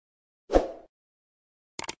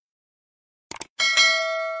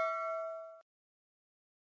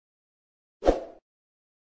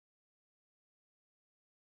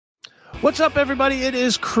What's up, everybody? It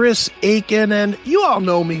is Chris Aiken, and you all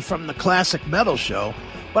know me from the Classic Metal Show,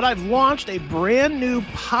 but I've launched a brand new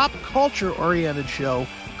pop culture-oriented show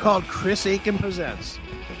called Chris Aiken Presents.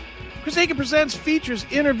 Chris Aiken Presents features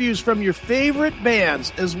interviews from your favorite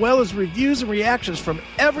bands, as well as reviews and reactions from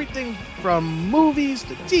everything from movies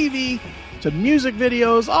to TV to music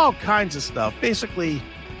videos, all kinds of stuff. Basically,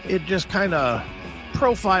 it just kind of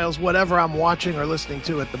profiles whatever I'm watching or listening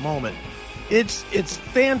to at the moment. It's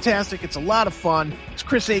fantastic. It's a lot of fun. It's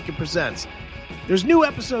Chris Aiken Presents. There's new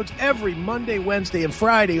episodes every Monday, Wednesday, and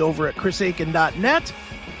Friday over at chrisaiken.net,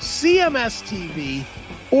 CMS TV,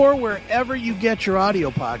 or wherever you get your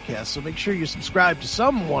audio podcasts. So make sure you subscribe to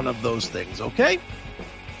some one of those things, okay?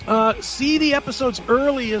 See the episodes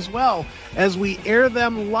early as well, as we air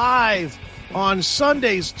them live on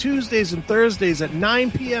Sundays, Tuesdays, and Thursdays at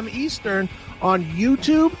 9 p.m. Eastern on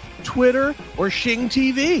YouTube, Twitter, or Shing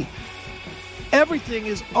TV. Everything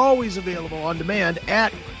is always available on demand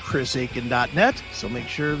at chrisaiken.net, so make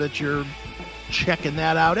sure that you're checking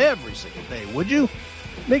that out every single day, would you?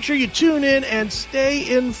 Make sure you tune in and stay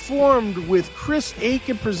informed with Chris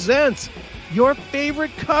Aiken Presents. Your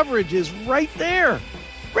favorite coverage is right there.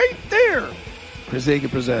 Right there. Chris Aiken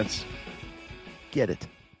Presents. Get it.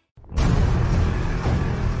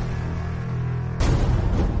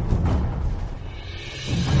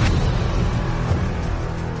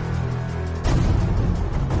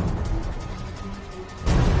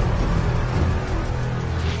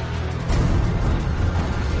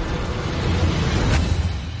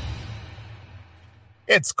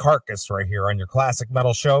 It's Carcass right here on your Classic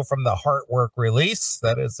Metal Show from the Heartwork release.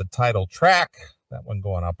 That is the title track. That one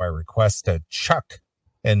going up by request to Chuck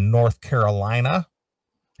in North Carolina.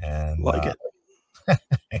 And like it.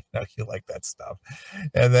 I know you like that stuff.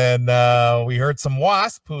 And then we heard some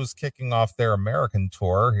Wasp, who's kicking off their American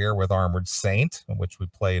tour here with Armored Saint, in which we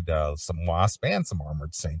played some Wasp and some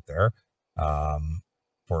Armored Saint there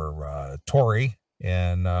for Tori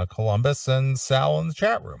in Columbus and Sal in the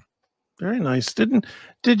chat room. Very nice. Did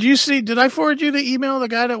I forward you the email, the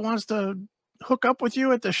guy that wants to hook up with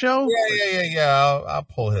you at the show? Yeah. I'll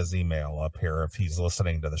pull his email up here if he's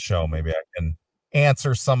listening to the show. Maybe I can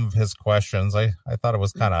answer some of his questions. I thought it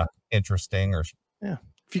was kind of interesting. Or yeah,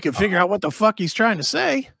 if you can figure out what the fuck he's trying to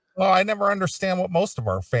say. Well, I never understand what most of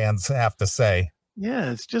our fans have to say.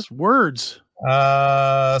 Yeah, it's just words.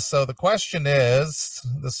 So the question is,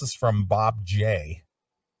 this is from Bob J.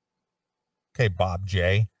 Okay, Bob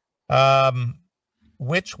J.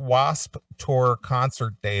 Which Wasp tour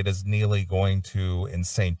concert date is Neeley going to in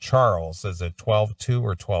St. Charles? Is it 12/2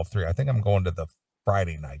 or 12/3? I think I'm going to the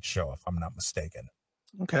Friday night show, if I'm not mistaken.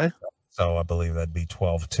 Okay. So I believe that'd be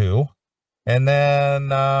 12/2. And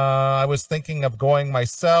then I was thinking of going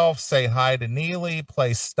myself, say hi to Neeley,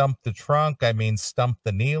 play Stump the Trunk. Stump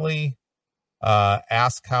the Neeley.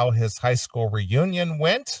 Ask how his high school reunion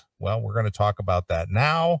went. Well, we're going to talk about that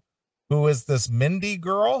now. Who is this Mindy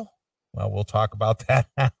girl? Well, we'll talk about that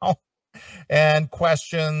now. And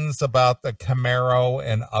questions about the Camaro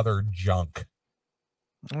and other junk.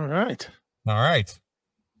 All right.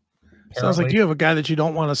 Sounds like you have a guy that you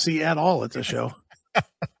don't want to see at all at the show.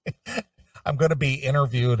 I'm going to be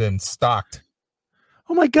interviewed and stalked.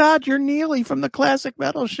 Oh my God, you're Neeley from the Classic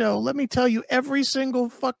Metal Show. Let me tell you, every single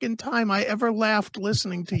fucking time I ever laughed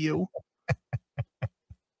listening to you.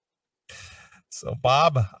 So,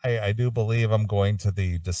 Bob, I do believe I'm going to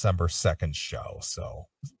the December 2nd show. So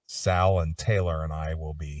Sal and Taylor and I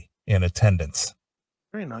will be in attendance.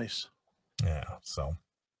 Very nice. Yeah. So,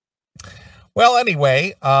 well,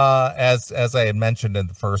 anyway, as I had mentioned in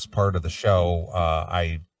the first part of the show,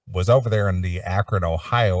 I was over there in the Akron,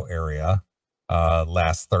 Ohio area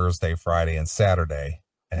last Thursday, Friday, and Saturday.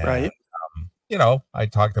 And, right. I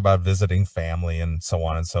talked about visiting family and so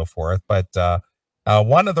on and so forth. But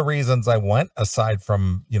one of the reasons I went, aside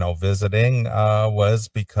from, visiting, was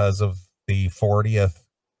because of the 40th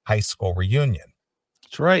high school reunion.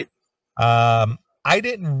 That's right. I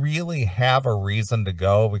didn't really have a reason to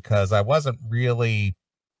go because I wasn't really,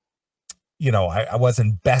 I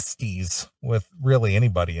wasn't besties with really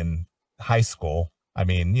anybody in high school. I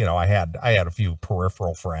had a few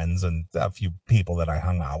peripheral friends and a few people that I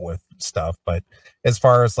hung out with and stuff. But as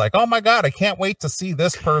far as like, oh my God, I can't wait to see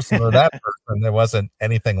this person or that person, there wasn't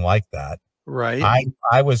anything like that. Right.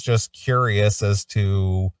 I was just curious as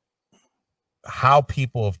to how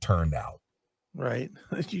people have turned out. Right.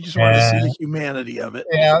 You just want to see the humanity of it.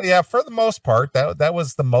 Yeah. For the most part, that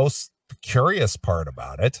was the most curious part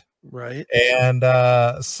about it. Right. And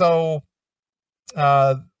so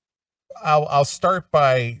I'll start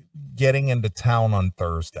by getting into town on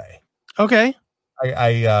Thursday. Okay.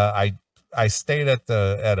 I I stayed at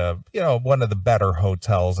a one of the better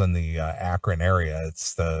hotels in the Akron area.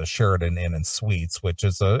 It's the Sheridan Inn and Suites, which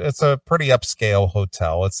is it's a pretty upscale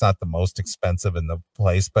hotel. It's not the most expensive in the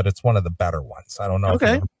place, but it's one of the better ones.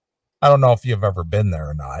 Okay. I don't know if you've ever been there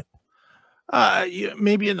or not.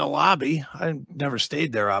 Maybe in the lobby. I never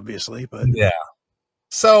stayed there, obviously, but Yeah.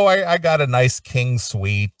 So I got a nice king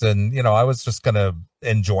suite, and I was just gonna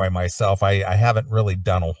enjoy myself. I haven't really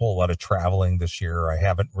done a whole lot of traveling this year. I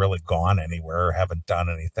haven't really gone anywhere, haven't done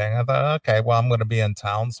anything. I thought, okay, well, I'm gonna be in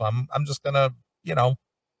town, so I'm just gonna,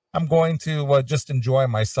 I'm going to just enjoy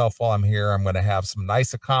myself while I'm here. I'm gonna have some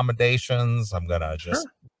nice accommodations. I'm gonna just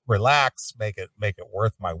sure. relax, make it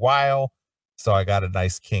worth my while. So I got a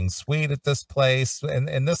nice king suite at this place,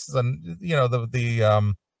 and this is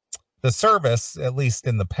the service, at least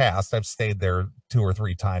in the past, I've stayed there 2 or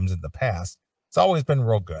 3 times in the past. It's always been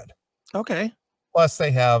real good. Okay. Plus, they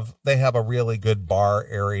have a really good bar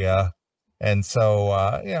area, and so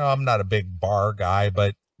I'm not a big bar guy,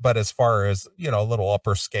 but as far as little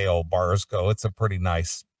upper scale bars go, it's a pretty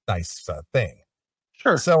nice thing.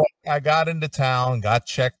 Sure. So I got into town, got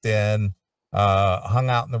checked in, hung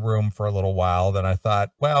out in the room for a little while. Then I thought,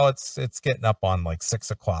 well, it's getting up on like 6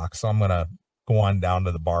 o'clock, so I'm gonna go on down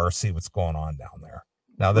to the bar, see what's going on down there.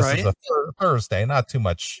 Now, this is Right. a Thursday, not too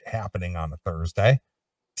much happening on a Thursday.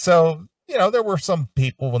 So, there were some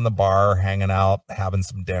people in the bar hanging out, having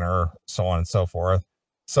some dinner, so on and so forth.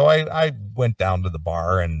 So I went down to the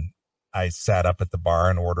bar and I sat up at the bar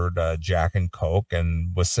and ordered a Jack and Coke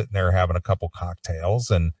and was sitting there having a couple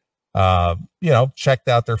cocktails and, checked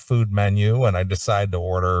out their food menu, and I decided to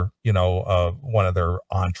order, one of their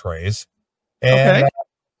entrees. And Okay.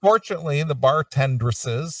 fortunately, the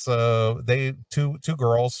bartendresses, they two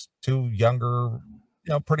girls, two younger,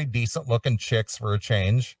 pretty decent looking chicks for a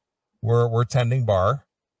change, were tending bar,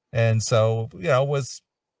 and so was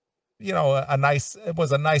it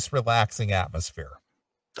was a nice relaxing atmosphere.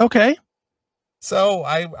 Okay. So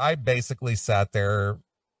I basically sat there,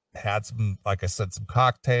 had some, like I said, some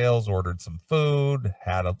cocktails, ordered some food,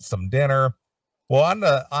 had some dinner. Well, on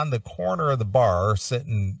the corner of the bar,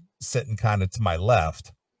 sitting kind of to my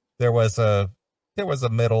left, there was a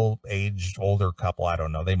middle-aged older couple. I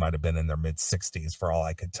don't know. They might have been in their mid-60s for all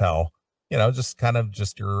I could tell.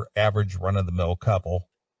 Just your average run-of-the-mill couple.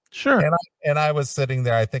 Sure. And I was sitting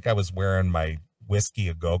there. I think I was wearing my Whiskey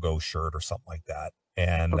a Go-Go shirt or something like that.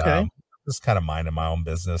 And Okay. just kind of minding my own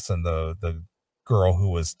business. And the girl who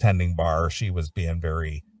was tending bar, she was being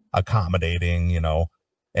very accommodating,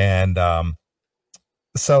 and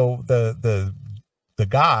so the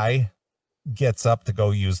guy gets up to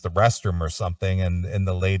go use the restroom or something, and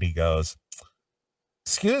the lady goes,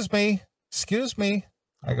 excuse me.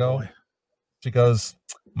 I Oh go, boy. she goes,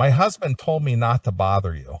 my husband told me not to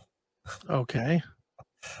bother you, Okay.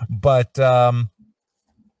 but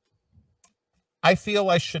I feel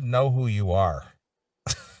I should know who you are.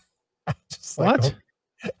 I'm just like, What?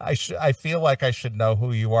 I feel like I should know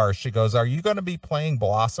who you are. She goes, are you going to be playing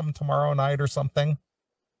Blossom tomorrow night or something?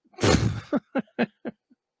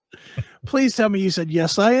 Please tell me you said,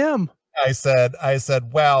 yes, I am. I said,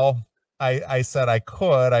 well, I said I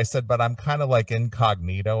could. I said, but I'm kind of like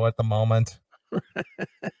incognito at the moment. And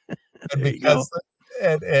There you go. because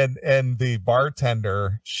and the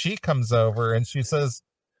bartender, she comes over and she says,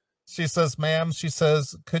 ma'am, she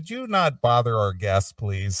says, could you not bother our guests,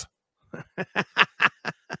 please?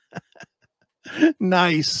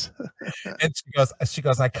 Nice. And she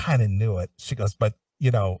goes, I kind of knew it. She goes, but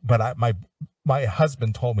my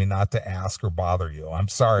husband told me not to ask or bother you. I'm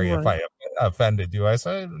sorry if Right. I offended you. I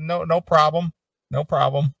said, no problem. No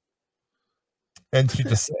problem. And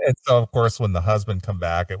and so of course, when the husband come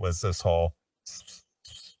back, it was this whole,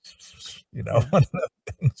 Yeah. one of the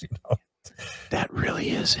things. That really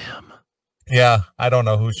is him. Yeah, I don't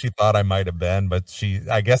know who she thought I might have been, but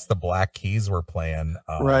I guess the Black Keys were playing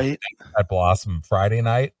Right. at Blossom Friday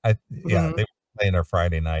night. Yeah, Mhm. they were playing there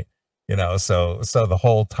Friday night. So the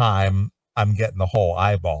whole time I'm getting the whole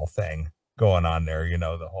eyeball thing going on there.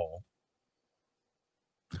 The whole.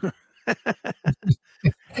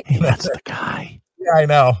 Hey, that's the guy. Yeah, I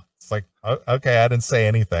know. It's like, okay, I didn't say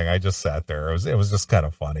anything. I just sat there. It was just kind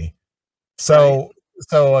of funny. Right.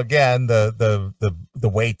 So again, the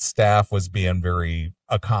wait staff was being very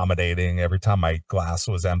accommodating. Every time my glass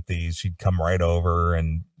was empty, she'd come right over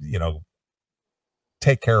and,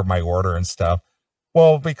 take care of my order and stuff.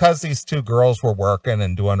 Well, because these two girls were working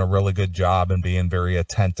and doing a really good job and being very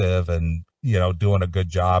attentive and, doing a good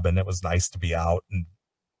job, and it was nice to be out and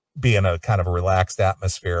be in a kind of a relaxed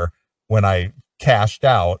atmosphere. When I cashed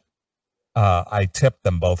out, I tipped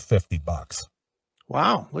them both $50.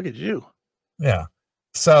 Wow. Look at you. Yeah.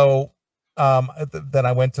 So Then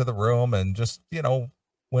I went to the room and just,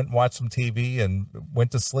 went and watched some TV and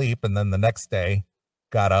went to sleep. And then the next day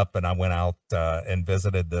got up and I went out and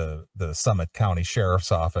visited the Summit County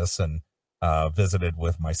Sheriff's Office and visited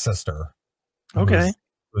with my sister, Okay.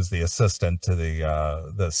 who's the assistant to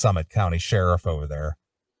the Summit County Sheriff over there,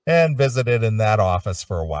 and visited in that office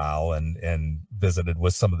for a while and visited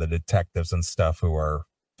with some of the detectives and stuff who are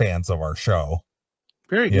fans of our show.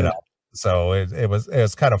 Very You good. know, so it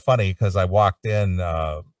was kind of funny because I walked in.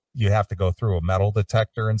 You have to go through a metal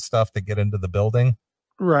detector and stuff to get into the building.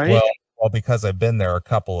 Right. Well, well, because I've been there a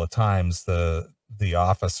couple of times, the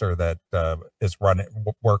officer that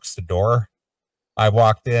works the door. I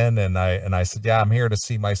walked in and I said, "Yeah, I'm here to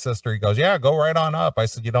see my sister." He goes, "Yeah, go right on up." I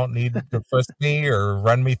said, "You don't need to frisk me or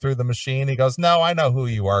run me through the machine." He goes, "No, I know who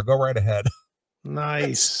you are. Go right ahead."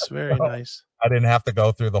 Nice. Very So nice. I didn't have to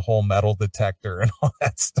go through the whole metal detector and all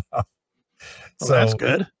that stuff. Well, that's So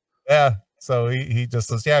good. yeah, so he just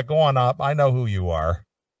says, "Yeah, go on up. I know who you are."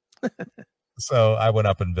 So I went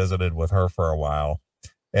up and visited with her for a while.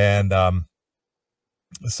 And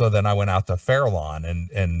so then I went out to Fairlawn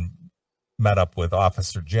and met up with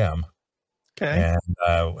Officer Jim Okay.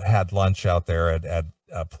 and had lunch out there at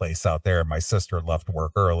a place out there. My sister left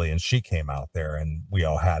work early and she came out there and we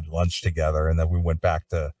all had lunch together. And then we went back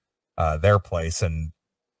to their place and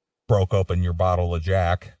broke open your bottle of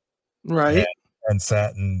Jack and, Right. and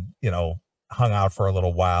sat and, hung out for a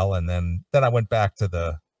little while. And then I went back to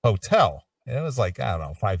the hotel and it was like, I don't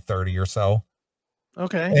know, 5:30 or so.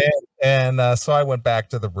 Okay. And so I went back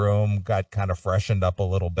to the room, got kind of freshened up a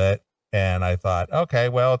little bit, and I thought, okay,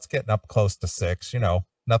 well, it's getting up close to 6,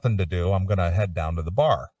 nothing to do. I'm gonna head down to the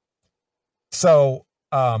bar. So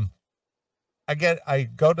I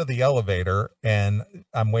go to the elevator and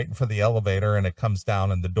I'm waiting for the elevator and it comes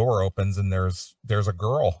down and the door opens and there's a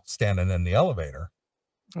girl standing in the elevator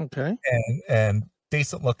Okay. and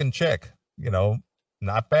decent looking chick,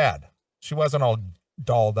 not bad. She wasn't all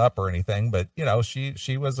dolled up or anything, but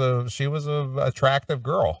she was a attractive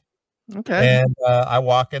girl. Okay. And I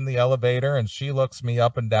walk in the elevator and she looks me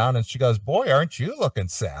up and down and she goes, "Boy, aren't you looking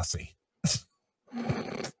sassy?"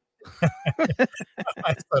 I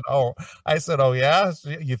said, "Oh yeah,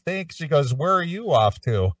 you think?" She goes, "Where are you off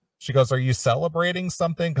to?" She goes, "Are you celebrating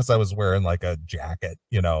something?" Because I was wearing like a jacket,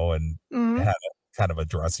 and Hmm. had a kind of a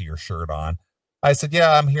dressier shirt on. I said,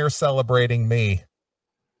 "Yeah, I'm here celebrating me."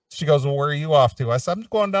 She goes, "Well, where are you off to?" I said, "I'm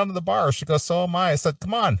going down to the bar." She goes, "So am I." I said,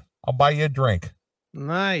 "Come on, I'll buy you a drink."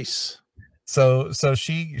 Nice. So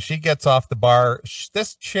she gets off the bar.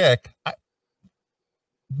 This chick, I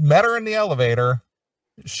met her in the elevator.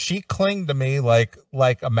 She clinged to me like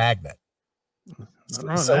a magnet. Nothing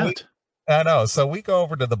wrong with So we, that. I know. So we go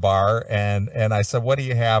over to the bar and I said, "What are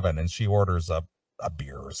you having?" And she orders a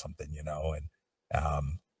beer or something, and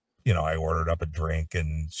I ordered up a drink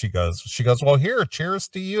and she goes, "Well, here, cheers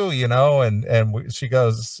to you," she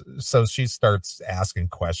goes, so she starts asking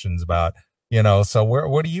questions about, "So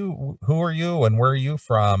who are you and where are you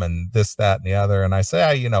from?" And this, that, and the other. And I say,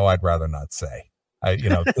 I'd rather not say.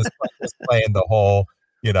 Just playing the whole,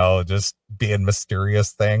 just being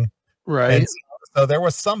mysterious thing. And Right. so there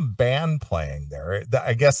was some band playing there.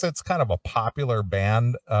 I guess it's kind of a popular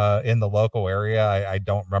band in the local area. I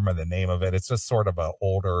don't remember the name of it. It's just sort of a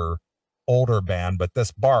older band, but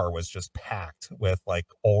this bar was just packed with like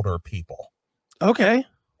older people. Okay.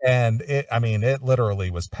 And it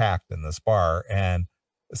literally was packed in this bar. And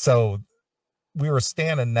so we were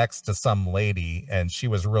standing next to some lady and she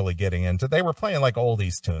was really getting into, they were playing like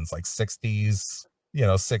oldies tunes, like 60s,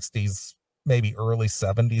 60s, maybe early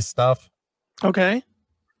 70s stuff. Okay.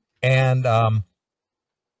 And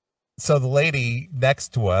so the lady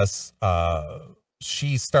next to us,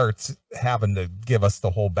 she starts having to give us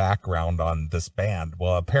the whole background on this band.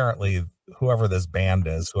 Well, apparently, whoever this band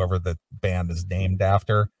is, whoever the band is named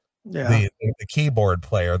after, Yeah. the keyboard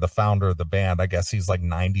player, the founder of the band, I guess he's like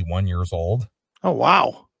 91 years old. Oh,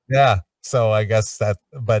 wow. Yeah. So I guess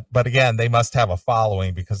but again, they must have a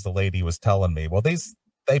following because the lady was telling me, well,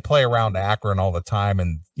 they play around Akron all the time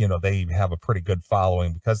and, they have a pretty good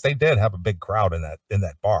following because they did have a big crowd in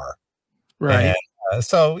that bar. And Right.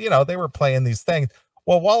 so, they were playing these things.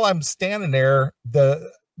 Well, while I'm standing there,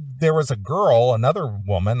 there was a girl, another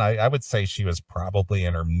woman, I would say she was probably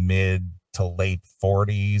in her mid to late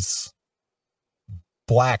 40s,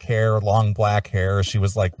 black hair, long black hair. She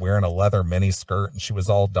was like wearing a leather mini skirt and she was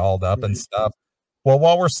all dolled up and Right. stuff. Well,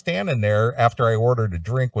 while we're standing there, after I ordered a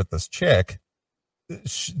drink with this chick,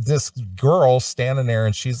 this girl standing there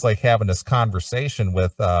and she's like having this conversation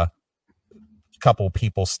with a couple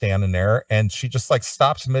people standing there. And she just like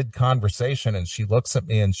stops mid conversation and she looks at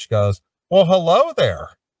me and she goes, "Well, hello there."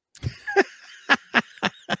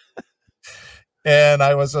 And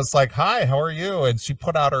I was just like, "Hi, how are you?" And she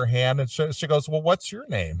put out her hand and she goes, "Well, what's your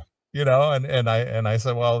name?" And I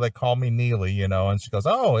said, "Well, they call me Neeley," and she goes,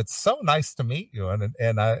 "Oh, it's so nice to meet you."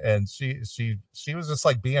 And she was just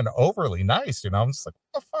like being overly nice. I'm just like,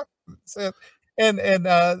 "What the fuck is it?" And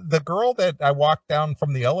the girl that I walked down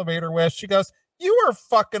from the elevator with, she goes, "You are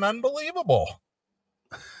fucking unbelievable."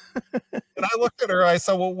 And I looked at her, I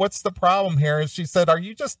said, "Well, what's the problem here?" And she said, "Are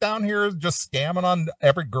you just down here just scamming on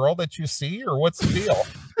every girl that you see, or what's the deal?"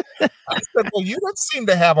 I said, "Well, you don't seem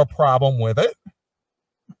to have a problem with it."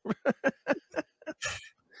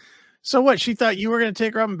 So what? She thought you were going to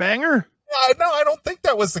take her up and bang her? No, I don't think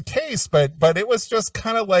that was the case, but it was just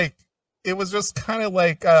kind of like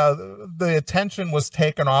the attention was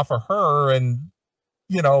taken off of her and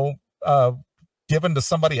uh given to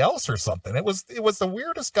somebody else or something. It was the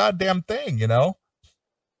weirdest goddamn thing.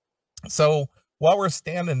 So while we're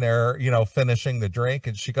standing there, finishing the drink,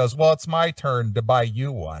 and she goes, "Well, it's my turn to buy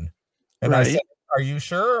you one." And I said, "Are you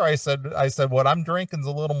sure?" I said, "What I'm drinking is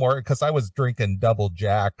a little more," because I was drinking double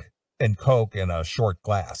Jack and Coke in a short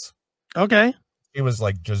glass. Okay. He was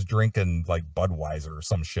like just drinking like Budweiser or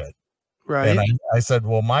some shit. Right. And I said,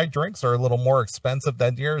 "Well, my drinks are a little more expensive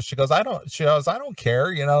than yours." She goes, "I don't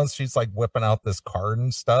care." She's like whipping out this card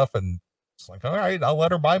and stuff. And it's like, "All right, I'll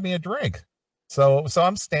let her buy me a drink." So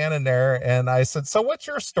I'm standing there and I said, "So what's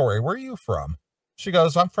your story? Where are you from?" She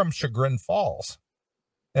goes, "I'm from Chagrin Falls."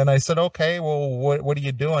 And I said, "Okay, well, what are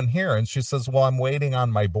you doing here?" And she says, "Well, I'm waiting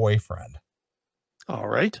on my boyfriend." All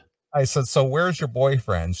right. I said, "So where's your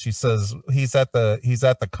boyfriend?" She says, he's at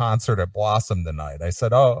the concert at Blossom tonight." I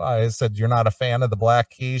said, "Oh," I said, "You're not a fan of the Black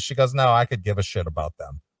Keys?" She goes, "No, I could give a shit about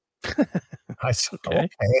them." I said, Okay.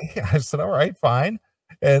 "Okay." I said, "All right, fine."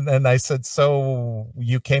 And I said, "So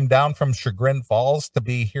you came down from Chagrin Falls to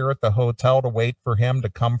be here at the hotel to wait for him to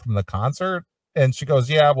come from the concert?" And she goes,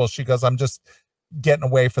 "Yeah." Well, she goes, "I'm just getting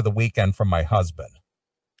away for the weekend from my husband."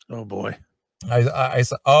 Oh boy. I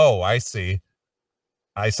said, "Oh, I see."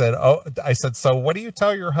 I said, "Oh," I said, "So what do you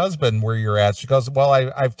tell your husband where you're at?" She goes, "Well,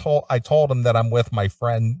 I told him that I'm with my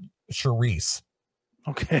friend Charisse."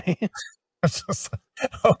 Okay. I was just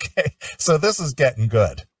like, okay, so this is getting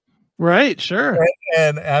good. Right. Sure.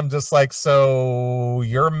 And I'm just like, "So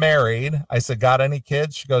you're married?" I said, "Got any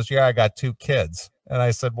kids?" She goes, "Yeah, I got 2 kids." And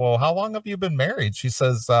I said, "Well, how long have you been married?" She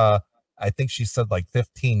says, I think she said like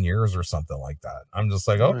 15 years or something like that. I'm just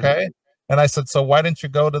like, Right. "Okay." And I said, "So why didn't you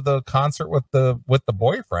go to the concert with the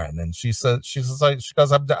boyfriend?" And she goes, "I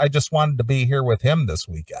just wanted to be here with him this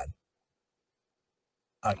weekend."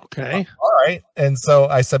 Okay. All right. And so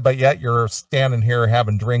I said, "But yet you're standing here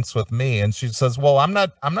having drinks with me." And she says, "Well, I'm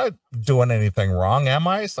not doing anything wrong, am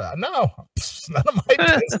I?" So, "No, it's none of my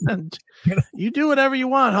business." You do whatever you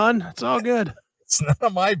want, hon. It's all good. It's none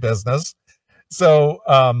of my business. So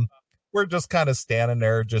we're just kind of standing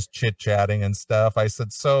there, just chit chatting and stuff. I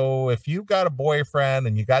said, "So if you got a boyfriend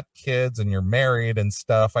and you got kids and you're married and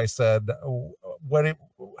stuff," I said,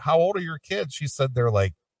 "How old are your kids?" She said, "They're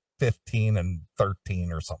like 15 and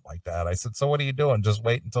 13 or something like that." I said, "So what are you doing? Just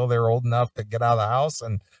wait until they're old enough to get out of the house,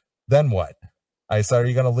 and then what?" I said, "Are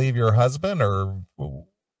you going to leave your husband, or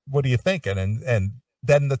what are you thinking?" And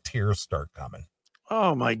then the tears start coming.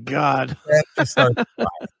 Oh my God. And she starts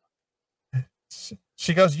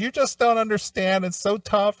she goes, "You just don't understand. It's so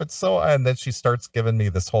tough. It's so," and then she starts giving me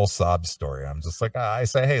this whole sob story. I'm just like, I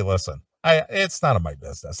say, "Hey, listen, it's none of my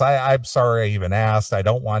business. I'm sorry I even asked. I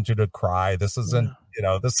don't want you to cry. This isn't,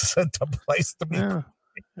 this isn't a place to be." Yeah.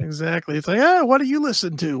 Exactly. It's like, what do you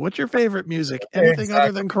listen to? What's your favorite music? Anything other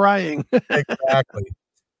Exactly. than crying. Exactly.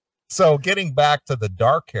 So getting back to the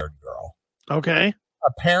dark-haired girl, Okay.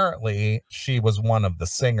 apparently she was one of the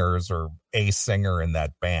singers or a singer in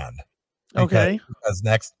that band. Okay. Because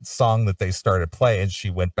next song that they started playing, she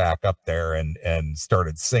went back up there and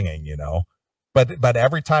started singing, but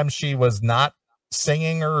every time she was not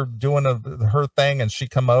singing or doing her thing and she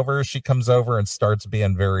comes over and starts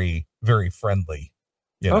being very, very friendly,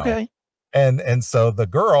 you know. Okay. And so the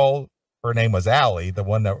girl, her name was Allie, the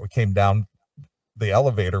one that came down the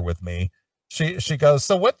elevator with me. She goes,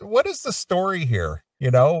 "So what is the story here?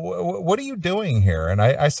 What are you doing here?" And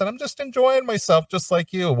I said, "I'm just enjoying myself just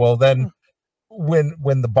like you." Well, then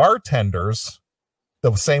when the bartenders,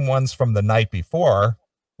 the same ones from the night before,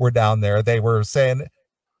 were down there, they were saying,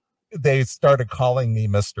 they started calling me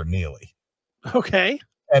Mr. Neeley. Okay.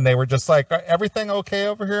 And they were just like, "Everything okay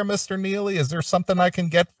over here, Mr. Neeley? Is there something I can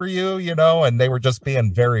get for you?" And they were just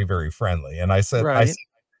being very, very friendly. And Right.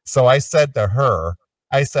 so I said to her,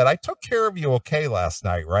 I said, "I took care of you okay last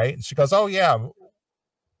night, right?" And she goes, "Oh yeah,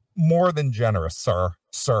 more than generous, sir."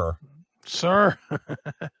 Sir.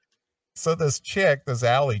 So this chick, this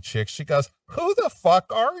alley chick, she goes, "Who the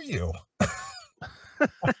fuck are you?"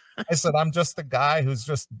 I said, "I'm just a guy who's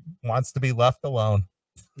just wants to be left alone."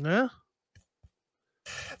 Yeah.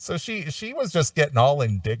 So she was just getting all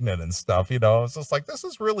indignant and stuff, you know. It's just like, this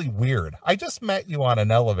is really weird. I just met you on an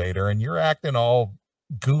elevator and you're acting all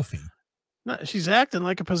goofy. No, she's acting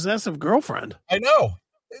like a possessive girlfriend. I know.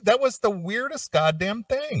 That was the weirdest goddamn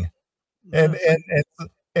thing. And Yeah,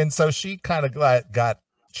 and so she kind of got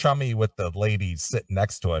chummy with the lady sitting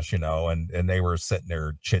next to us, you know, and they were sitting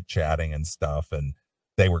there chit-chatting and stuff, and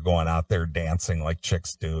they were going out there dancing like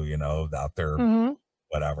chicks do, you know, out there, mhm.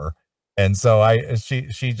 whatever. And so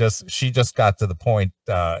she just got to the point,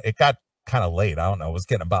 it got kind of late. I don't know, it was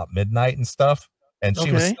getting about midnight and stuff. And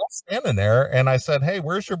she was Okay. still standing there, and I said, "Hey,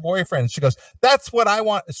 where's your boyfriend?" She goes, "That's what I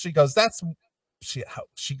want." She goes, "That's," she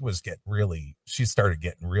was getting really, she started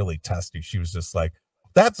getting really testy. She was just like,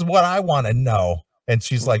 "That's what I want to know." And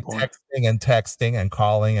she's Oh like boy. texting and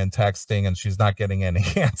calling and texting, and she's not getting any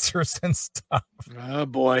answers and stuff, Oh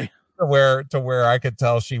boy. to where I could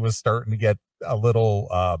tell she was starting to get a little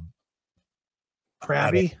I don't,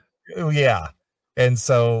 Crabby. oh, yeah. And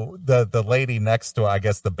so the lady next to, I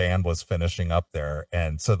guess the band was finishing up there,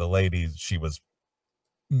 and so the lady she was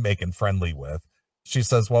making friendly with, she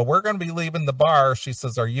says, "Well, we're going to be leaving the bar." She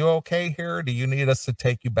says, "Are you okay here? Do you need us to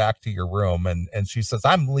take you back to your room?" And she says,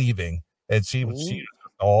 "I'm leaving." And she was Ooh.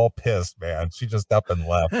 all pissed, man. She just up and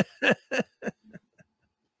left.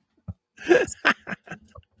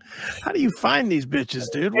 How do you find these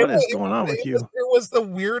bitches, dude? It, What is wa- going on with you? it was the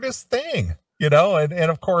weirdest thing, you know. And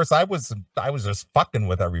of course, I was just fucking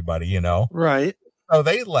with everybody, you know. Right. So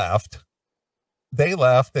they left. They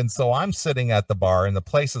left, and so I'm sitting at the bar, and the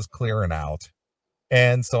place is clearing out.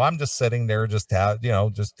 And so I'm just sitting there,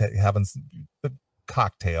 having the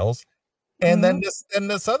cocktails. And then Mhm.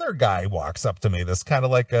 this other guy walks up to me, this kind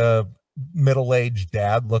of like a middle-aged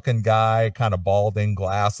dad looking guy, kind of balding,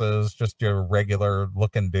 glasses, just your regular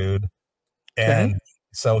looking dude. Okay. And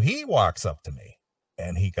so he walks up to me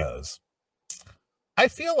and he goes, "I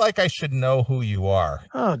feel like I should know who you are."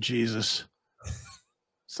 Oh Jesus.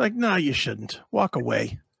 It's like, no, you shouldn't. Walk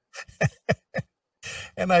away.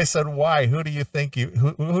 And I said, "Why? Who do you think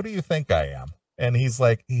I am?" And he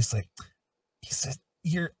said, he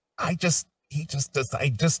just does, I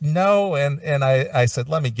just know. And I said,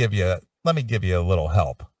 let me give you a little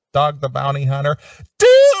help. Dog the bounty hunter.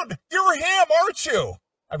 Dude, you're him, aren't you?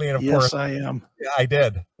 I mean, of course, Yes, I am. yeah, I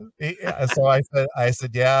did. So I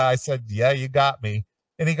said, "Yeah, you got me."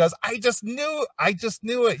 And he goes, I just knew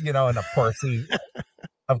it, you know. And of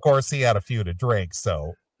course he had a few to drink.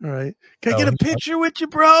 So, All right. Can I so get a he, picture with you,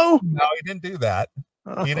 bro? no, he didn't do that.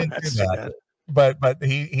 Oh, He didn't do that's that. sad. But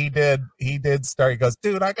he did start. He goes,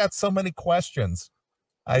 "Dude, I got so many questions."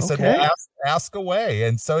 I said, "Well, Okay. ask away."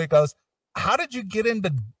 And so he goes, "How did you get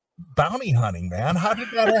into bounty hunting, man? How did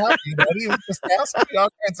that happen?" You know, he was just asking me all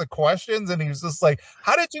kinds of questions, and he was just like,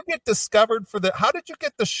 "How did you get discovered how did you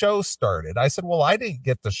get the show started?" I said, "Well, I didn't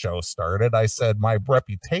get the show started." I said, "My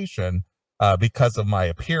reputation, because of my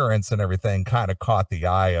appearance and everything, kind of caught the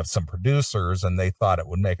eye of some producers, and they thought it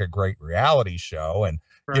would make a great reality show." And,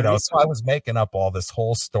 you know, Right. so I was making up all this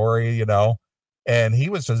whole story, you know, and he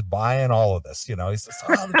was just buying all of this, you know. He says,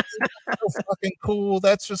 "Oh, that's so fucking cool.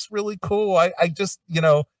 That's just really cool. I just, you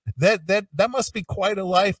know, that must be quite a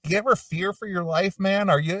life. Do you ever fear for your life, man?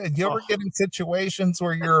 You ever Oh, get in situations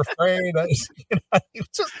where you're afraid?" You know, he was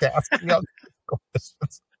just asking me all these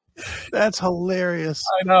questions. that's hilarious.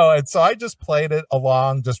 I know. And so I just played it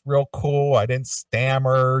along, just real cool. I didn't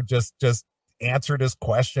stammer, just answered his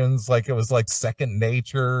questions like it was like second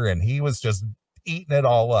nature, and he was just eating it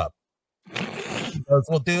all up. He goes,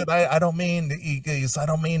 "Well, dude, I don't mean," I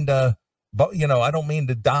don't mean to, but, you know, I don't mean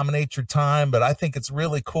to dominate your time, but I think it's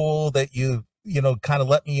really cool that you know, kind of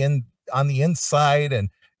let me in on the inside." And,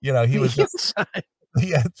 you know, he The was just, inside.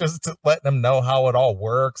 yeah, just letting them know how it all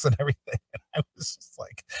works and everything. And I was just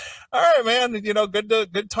like, "All right, man, you know, good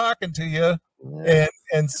talking to you." Yeah.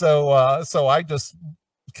 And so I just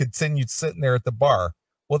continued sitting there at the bar.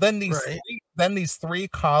 Well, Right. then these three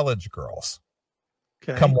college girls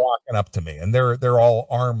come Okay. walking up to me, and they're all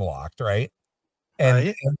arm locked, right? And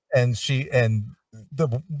Right. and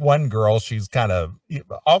the one girl, she's kind of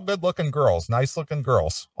all good looking girls, nice looking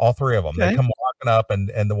girls, all three of them. They Okay. come walking up,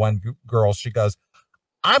 and the one girl, she goes,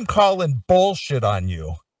 "I'm calling bullshit on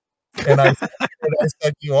you." And I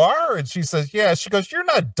said, "You are?" And she says, "Yeah." She goes, "You're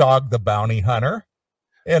not Dog the Bounty Hunter."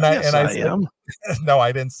 And I Yes, and I I said, am. "No,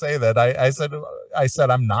 I didn't say that." I said,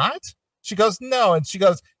 "I'm not?" She goes, "No." And she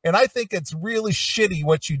goes, "And I think it's really shitty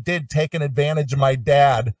what you did, taking advantage of my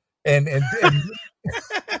dad." And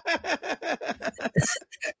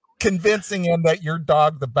convincing him that you're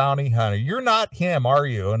Dog the Bounty Hunter. You're not him, are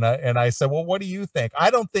you? And I said, well, what do you think?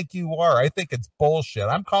 I don't think you are. I think it's bullshit.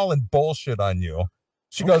 I'm calling bullshit on you.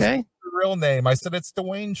 She goes, Okay. what's your real name? I said, it's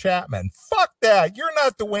Dwayne Chapman. Fuck that. You're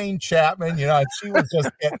not Dwayne Chapman. You know, and she was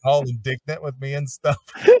just getting all indignant with me and stuff.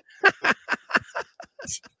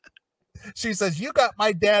 She says, you got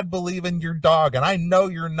my dad believing you're Dog, and I know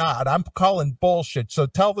you're not. I'm calling bullshit. So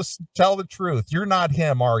tell the truth. You're not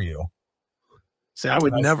him, are you? See, I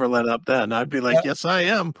would never let up then. I'd be like, yes, I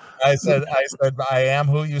am. I said, I am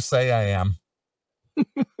who you say I am.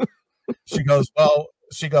 She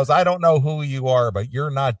goes, I don't know who you are, but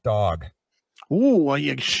you're not Dog. Ooh, well,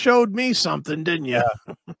 you showed me something, didn't you?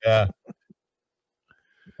 Yeah.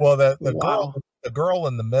 Well, the Wow. girl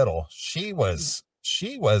in the middle, she was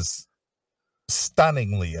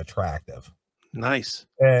stunningly attractive. Nice.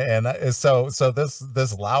 And so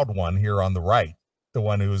this loud one here on the right, the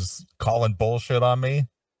one who's calling bullshit on me.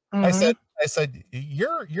 Mhm. I said,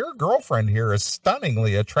 your girlfriend here is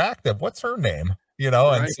stunningly attractive. What's her name? You know,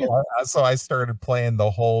 Right. and so I started playing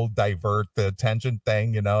the whole divert the attention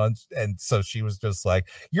thing, you know, and so she was just like,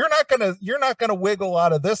 you're not gonna wiggle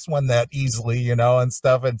out of this one that easily, you know, and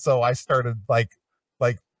stuff. And so I started like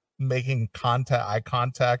making eye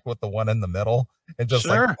contact with the one in the middle and just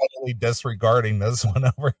Sure. like totally disregarding this one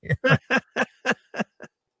over here.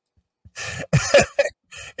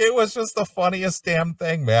 It was just the funniest damn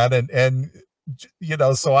thing, man. And you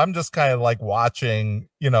know, so I'm just kind of like watching,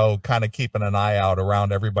 you know, kind of keeping an eye out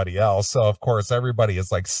around everybody else. So of course everybody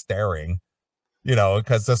is like staring, you know,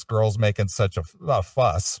 because this girl's making such a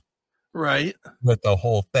fuss Right. with the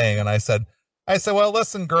whole thing. And I said, well,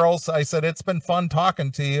 listen, girls, I said, it's been fun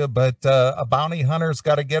talking to you, but a bounty hunter's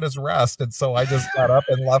got to get his rest. And so I just got up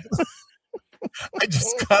and left. I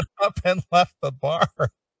just got up and left the bar.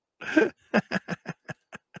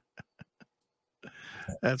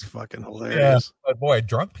 That's fucking hilarious. Yeah, but boy,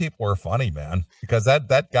 drunk people are funny, man, because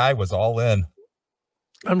that guy was all in.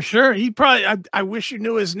 I'm sure he probably, I wish you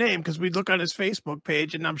knew his name because we'd look on his Facebook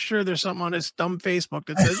page and I'm sure there's something on his dumb Facebook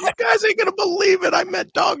that says, you guys ain't going to believe it. I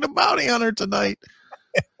met Dog the Bounty Hunter tonight.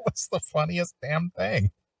 It was the funniest damn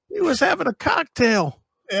thing. He was having a cocktail.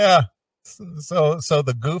 Yeah. So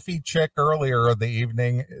the goofy chick earlier of the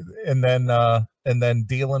evening and then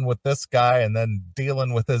dealing with this guy and then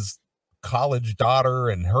dealing with his college daughter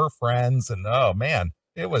and her friends. And oh man,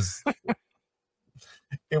 it was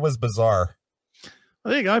bizarre.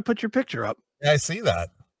 Well, there you go. I put your picture up. Yeah, I see that.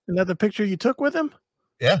 Isn't that the picture you took with him?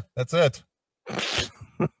 Yeah, that's it.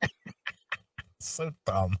 So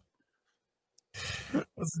dumb. It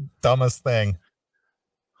was the dumbest thing.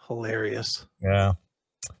 Hilarious. Yeah.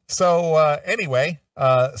 So anyway,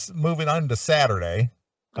 moving on to Saturday.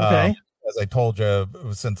 Okay. As I told you,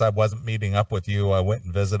 since I wasn't meeting up with you, I went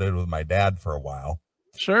and visited with my dad for a while.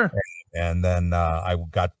 Sure. And then I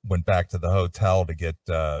went back to the hotel to get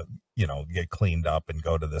cleaned up and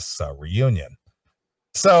go to this reunion.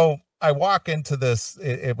 So I walk into this,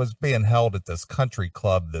 it was being held at this country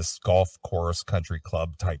club, this golf course country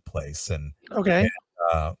club type place. And, Okay.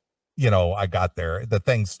 you know, I got there, the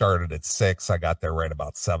thing started at 6. I got there right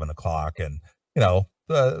about 7:00. And, you know,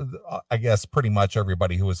 I guess pretty much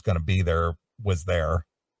everybody who was going to be there was there.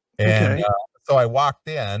 And Okay. So I walked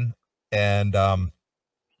in and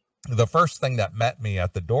the first thing that met me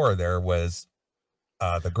at the door there was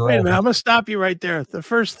the girl. Wait a minute, I'm going to stop you right there. The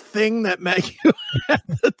first thing that met you at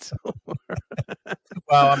the door.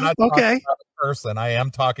 Well, I'm not talking Okay. about a person. I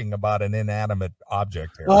am talking about an inanimate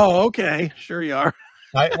object here. Oh, okay. Sure you are.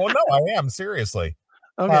 No, I am seriously.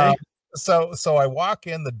 Okay. So I walk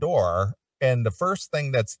in the door and the first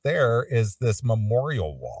thing that's there is this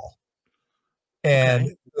memorial wall.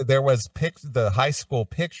 And there was the high school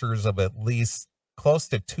pictures of at least close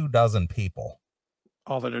to 24 people.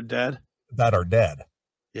 All that are dead. Yeah.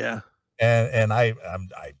 Yeah. And I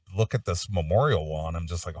look at this memorial wall and I'm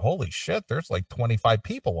just like, holy shit, there's like 25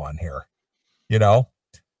 people on here, you know,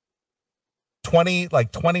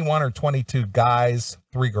 21 or 22 guys,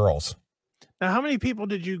 3 girls. Now, how many people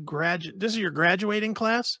did you graduate? This is your graduating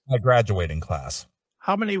class? My graduating class.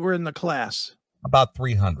 How many were in the class? About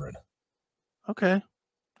 300. Okay.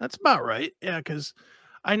 That's about right. Yeah. Cause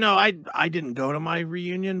I know I didn't go to my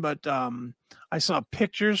reunion, but, I saw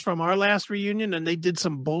pictures from our last reunion and they did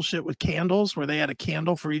some bullshit with candles where they had a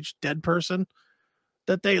candle for each dead person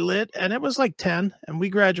that they lit. And it was like 10 and we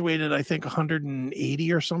graduated, I think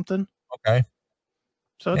 180 or something. Okay.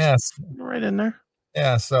 So it's right in there.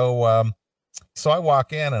 Yeah. So I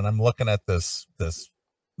walk in and I'm looking at this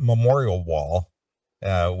memorial wall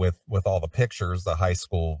with all the pictures, the high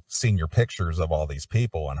school senior pictures of all these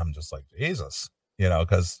people. And I'm just like, Jesus,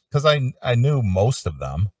 because I knew most of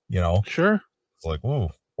them, Sure. it's like, ooh,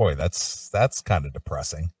 boy, that's kind of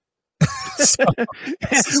depressing. So,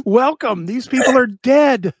 Welcome. These people are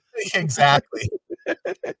dead. exactly.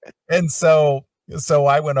 And so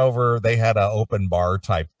I went over, they had an open bar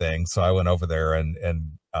type thing. So I went over there and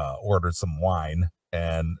ordered some wine.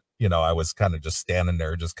 And, I was kind of just standing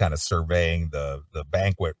there, just kind of surveying the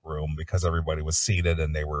banquet room because everybody was seated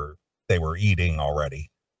and they were eating already.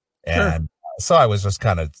 Sure. And so I was just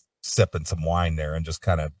kind of sipping some wine there and just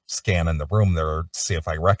kind of scanning the room there to see if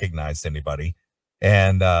I recognized anybody.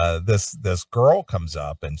 And this girl comes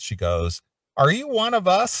up and she goes, "Are you one of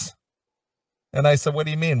us?" And I said, "What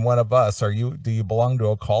do you mean, one of us? Do you belong to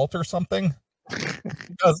a cult or something?"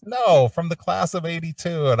 She goes, "No, from the class of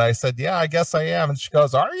 82." And I said, "Yeah, I guess I am." And she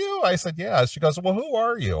goes, "Are you?" I said, "Yeah." She goes, "Well, who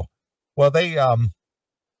are you?" Well,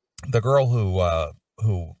 the girl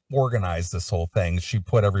who organized this whole thing, she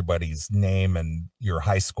put everybody's name and your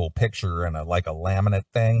high school picture in a laminate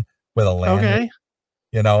thing with a lanyard, Okay.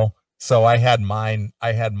 you know. So I had mine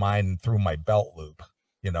through my belt loop,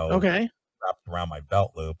 Okay. wrapped around my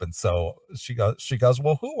belt loop. And so she goes,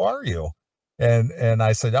 "Well, who are you?" And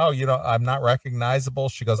I said, "Oh, I'm not recognizable."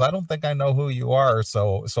 She goes, "I don't think I know who you are."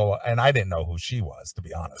 And I didn't know who she was, to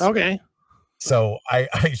be honest. Okay. So I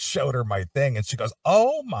showed her my thing and she goes,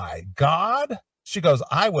 "Oh my God." She goes,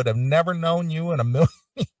 "I would have never known you in a million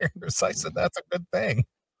years." I said, "That's a good thing."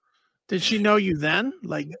 Did she know you then?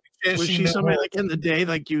 Like, was She she somebody knew. like in the day,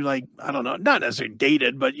 like you I don't know, not necessarily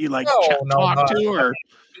dated, but you No, no, talked no. to or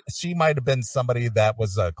She might have been somebody that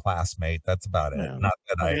was a classmate. That's about it. yeah. Not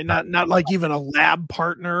that Okay, not not like even a lab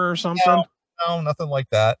partner or no, something? no, nothing like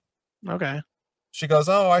that. Okay. She goes,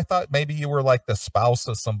 "Oh, I thought maybe you were like the spouse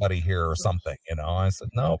of somebody here or something." I said,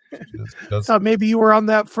 "No." She goes, Thought maybe you were on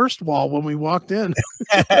that first wall when we walked in.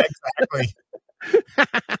 exactly,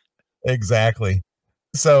 exactly.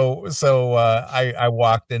 So I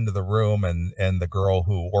walked into the room and the girl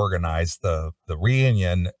who organized the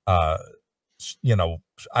reunion, sh- you know,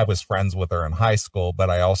 I was friends with her in high school, but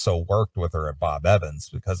I also worked with her at Bob Evans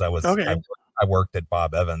because Okay. I worked at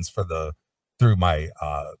Bob Evans through my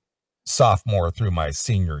sophomore through my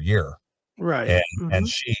senior year. Right. And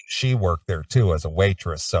Mhm. she worked there too as a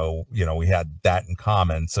waitress. So, we had that in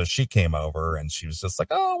common. So she came over and she was just like,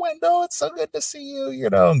 "Oh, Wendell, it's so good to see you,"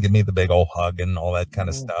 and give me the big old hug and all that kind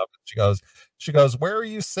of Mm. stuff. She goes, "Where are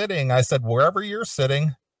you sitting?" I said, "Wherever you're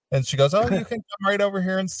sitting." And she goes, "Oh, you can come right over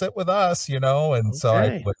here and sit with us. And so I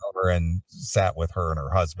Okay. went over and sat with her and her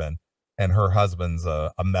husband. And her husband's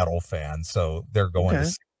a metal fan. So Okay.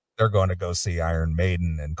 they're going to go see Iron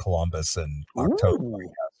Maiden in Columbus in October.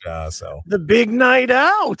 Ooh, Yeah, so the big night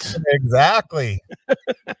out. exactly.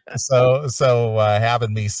 So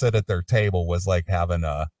having me sit at their table was like having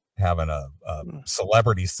a Mm.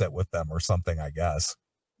 celebrity sit with them or something, I guess.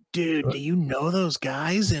 Dude, do you know those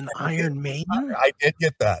guys in Iron Maiden? I did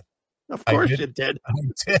get that. Of I course did. you did. I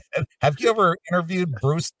did. Have you ever interviewed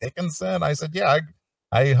Bruce Dickinson? I said, "Yeah,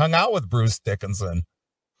 I hung out with Bruce Dickinson."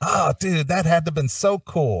 Oh, dude, that had to have been so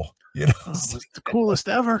cool. Oh, it was the coolest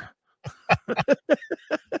ever.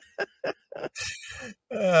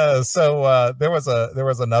 There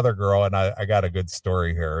was another girl, and I got a good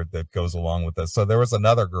story here that goes along with this. So there was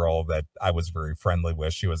another girl that I was very friendly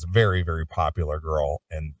with. She was a very, very popular girl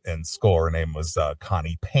in school. Her name was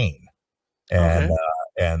Connie Payne. And Okay.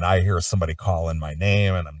 and I hear somebody calling my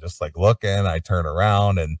name, and I'm just like looking. I turn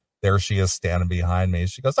around, and there she is standing behind me.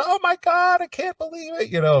 She goes, "Oh my God, I can't believe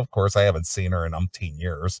it!" Of course, I haven't seen her in umpteen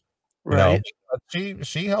years. Right. But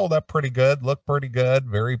she held up pretty good, looked pretty good,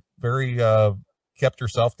 very very kept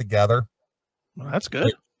herself together, Well, that's which,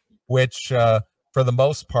 good. which for the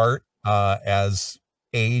most part, as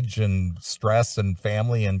age and stress and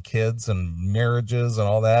family and kids and marriages and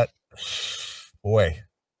all that, boy,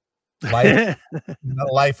 life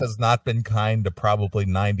life has not been kind to probably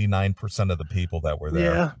 99% of the people that were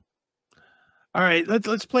there. Yeah. All right,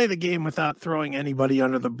 let's play the game without throwing anybody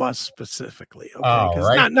under the bus specifically, okay? All Because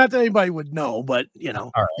right. not that anybody would know, but, All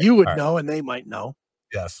right. you would All right. know and they might know.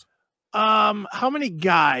 Yes. How many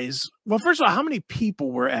guys well, first of all, how many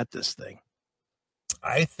people were at this thing?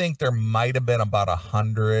 I think there might have been about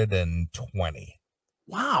 120.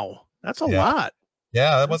 Wow, that's a Yeah. lot.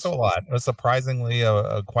 Yeah, that was a That's lot. It was surprisingly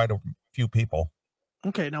quite a few people.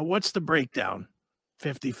 okay, now what's the breakdown?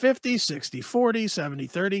 50-50, 60-40,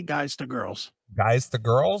 70-30, guys to girls. Guys to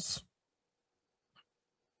girls?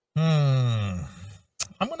 Hmm.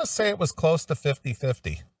 I'm going to say it was close to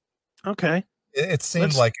 50-50. Okay, It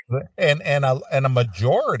seemed let's like and a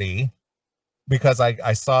majority because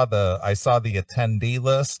I saw the attendee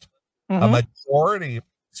list. A mhm, majority,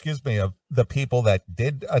 excuse me, of the people that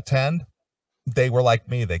did attend they were like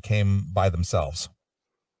me. They came by themselves.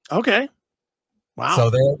 Okay. Wow. So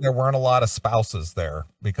there weren't a lot of spouses there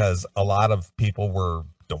because a lot of people were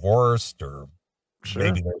divorced, or Sure.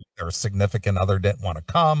 maybe their significant other didn't want to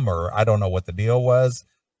come, or I don't know what the deal was.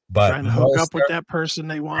 But Trying to hook up with that person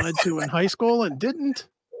they wanted to in high school and didn't.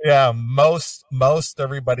 yeah, most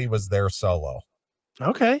everybody was there solo.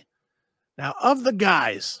 Okay. Now, of the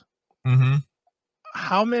guys, Mm-hmm.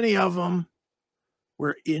 how many of them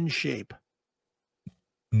were in shape?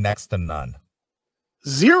 Next to none.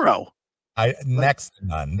 Zero. Next to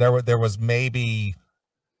none. There was maybe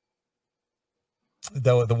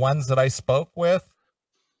the ones that I spoke with,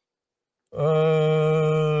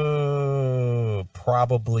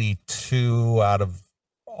 probably 2 out of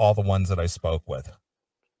all the ones that I spoke with.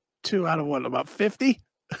 2 out of what? About 50?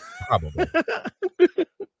 Probably.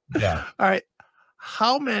 Yeah. All right.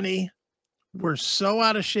 How many were so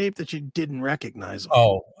out of shape that you didn't recognize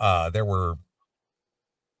them? There were.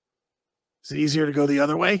 Is it easier to go the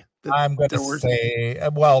other way? I'm going to say,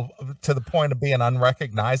 well, to the point of being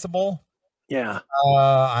unrecognizable. Yeah.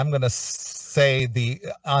 I'm going to say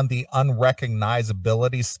on the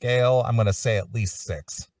unrecognizability scale, I'm going to say at least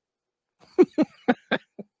 6.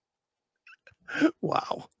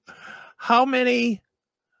 Wow. How many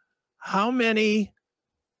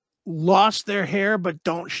lost their hair but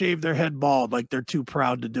don't shave their head bald, like they're too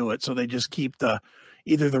proud to do it, so they just keep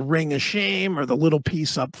either the ring of shame or the little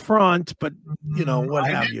piece up front, but what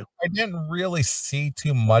have you? I didn't really see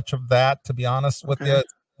too much of that, to be honest with you.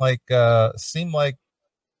 Like seemed like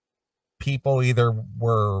people either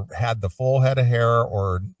had the full head of hair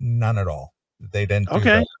or none at all. They didn't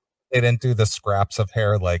do the scraps of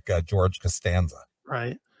hair like George Costanza.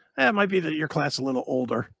 Right. It might be that your class is a little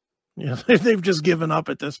older. They've just given up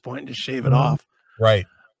at this point and just shave it off. Right.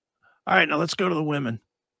 All right, now let's go to the women.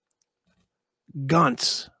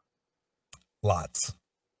 Gunts. Lots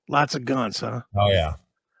of gunts, huh? Oh yeah.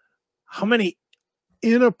 How many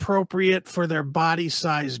inappropriate for their body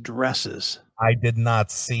size dresses? I did not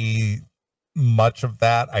see much of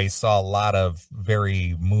that. I saw a lot of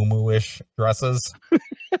very moo-moo-ish dresses.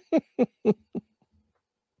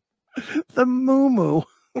 The moo-moo.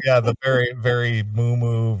 Yeah, the very, very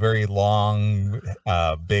moo-moo, very long,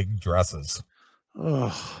 big dresses.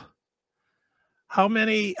 Oh. How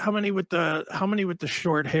many with the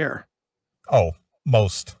short hair? Oh,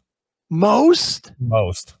 most.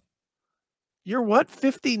 You're what,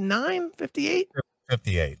 59, 58?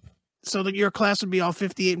 58. So that your class would be all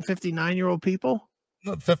 58 and 59-year-old people?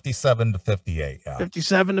 57 to 58, yeah.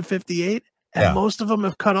 57 to 58? And most of them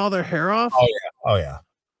have cut all their hair off? Oh, yeah.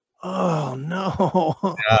 Oh,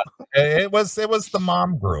 no. Yeah, it was the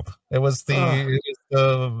mom group. It was definitely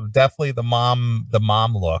the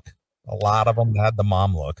mom look. A lot of them had the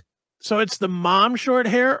mom look. So it's the mom short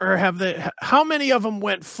hair, or how many of them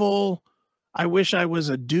went full, I wish I was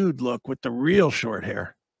a dude look with the real short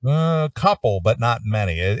hair? A couple, but not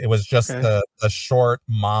many. It was just the short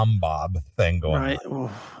mom bob thing going on.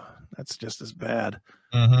 Oh, that's just as bad.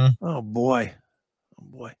 Mm-hmm. Oh boy.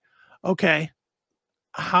 Okay.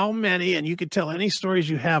 How many, and you could tell any stories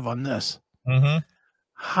you have on this. Mm-hmm.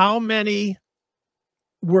 How many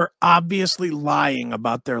were obviously lying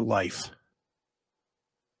about their life?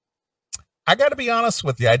 I got to be honest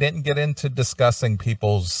with you. I didn't get into discussing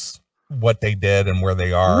what they did and where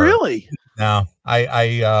they are. Really? No,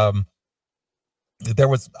 I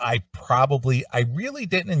really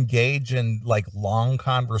didn't engage in like long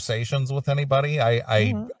conversations with anybody.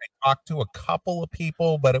 I talked to a couple of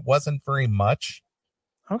people, but it wasn't very much.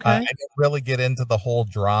 Okay. I didn't really get into the whole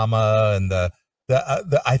drama, and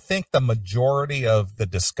I think the majority of the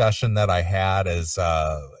discussion that I had is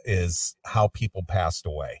how people passed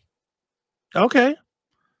away. Okay.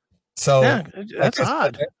 So that's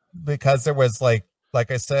odd, because there was like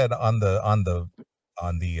I said on the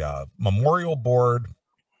memorial board,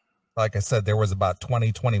 like I said, there was about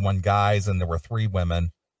 21 guys and there were 3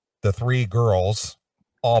 women. The 3 girls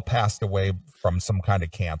all passed away from some kind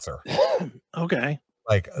of cancer. Okay.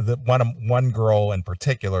 Like one girl in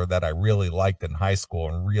particular that I really liked in high school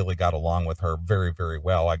and really got along with her very, very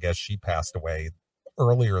well. I guess she passed away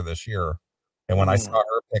earlier this year. And when I saw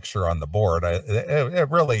her picture on the board, it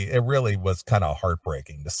really was kind of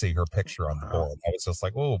heartbreaking to see her picture on the board. I was just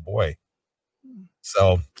like, oh boy.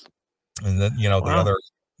 So, and then,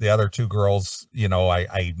 the other 2 girls,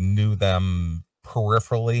 I knew them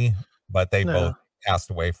peripherally, but they both passed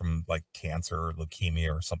away from like cancer or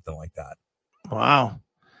leukemia or something like that. Wow.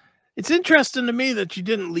 It's interesting to me that you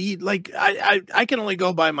didn't lead. Like I can only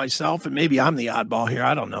go by myself, and maybe I'm the oddball here.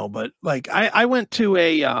 I don't know. But like I went to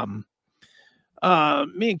me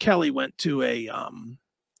and Kelly went to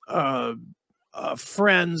a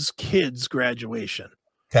friend's kid's graduation.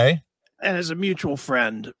 Okay. And as a mutual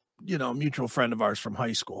friend, mutual friend of ours from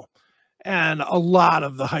high school. And a lot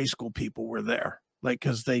of the high school people were there, like,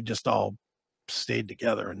 because they just all stayed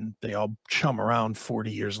together and they all chum around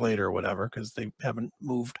 40 years later or whatever, because they haven't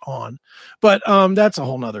moved on. But that's a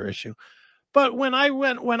whole nother issue. But when I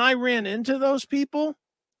ran into those people,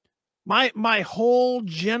 my whole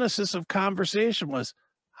genesis of conversation was,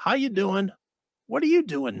 how you doing? What are you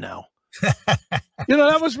doing now?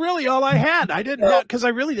 That was really all I had. I didn't have, because I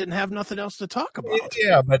really didn't have nothing else to talk about.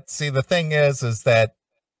 Yeah, but see, the thing is that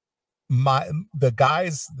the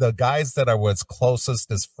guys that I was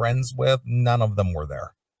closest as friends with, none of them were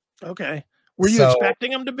there. Okay. Were you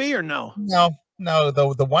expecting them to be or no? No.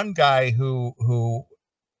 The one guy who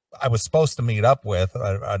I was supposed to meet up with,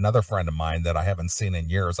 another friend of mine that I haven't seen in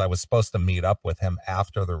years, I was supposed to meet up with him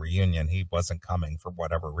after the reunion. He wasn't coming for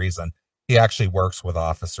whatever reason. He actually works with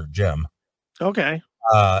Officer Jim. Okay.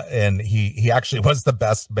 And he actually was the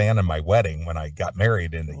best man in my wedding when I got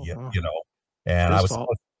married and and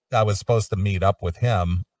I was supposed to meet up with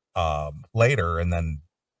him later, and then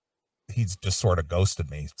he's just sort of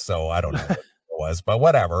ghosted me. So I don't know what it was, but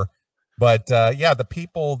whatever. But yeah, the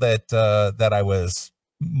people that I was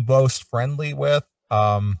most friendly with,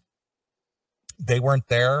 they weren't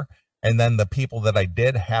there. And then the people that I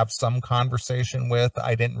did have some conversation with,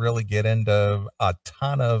 I didn't really get into a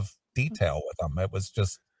ton of detail with them. It was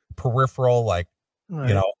just peripheral, like,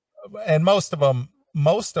 right. And most of them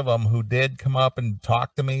who did come up and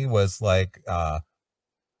talk to me was like,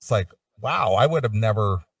 it's like, wow, I would have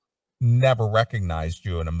never recognized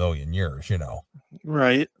you in a million years,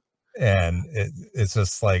 Right. And it's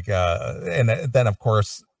just like, and then of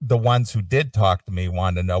course the ones who did talk to me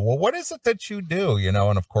wanted to know, well, what is it that you do?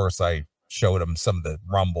 And of course I showed them some of the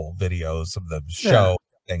Rumble videos of the show,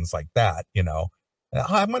 things like that,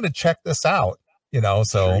 I'm going to check this out, so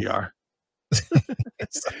sure you are.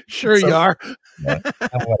 Sure you are.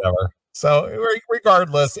 Whatever. So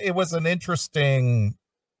regardless, it was an interesting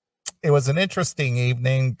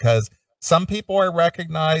evening, because some people I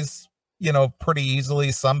recognize, pretty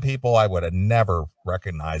easily. Some people I would have never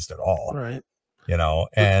recognized at all. Right.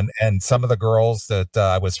 And some of the girls that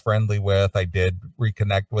I was friendly with, I did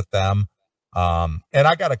reconnect with them. And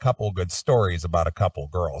I got a couple of good stories about a couple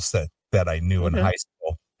of girls that I knew in high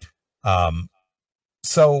school.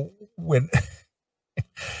 So when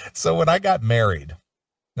I got married,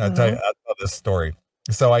 I'll tell this story.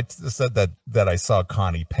 So I said that I saw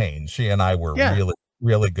Connie Payne. She and I were really,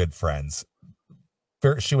 really good friends.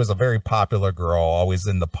 She was a very popular girl, always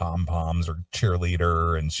in the pom-poms or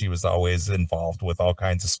cheerleader, and she was always involved with all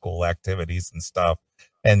kinds of school activities and stuff.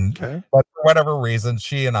 And but for whatever reason,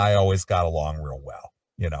 she and I always got along real well.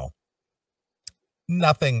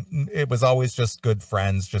 Nothing. It was always just good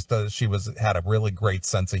friends. Just she had a really great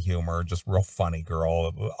sense of humor, just real funny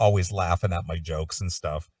girl, always laughing at my jokes and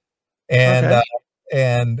stuff. And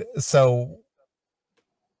so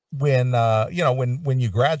when you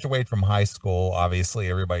graduate from high school, obviously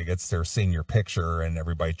everybody gets their senior picture and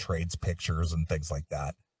everybody trades pictures and things like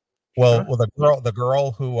that. Well, the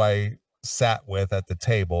girl who I sat with at the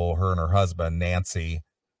table, her and her husband, Nancy,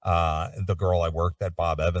 the girl I worked at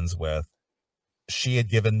Bob Evans with, she had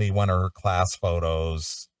given me one of her class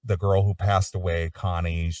photos. The girl who passed away,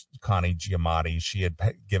 Connie Giamatti, she had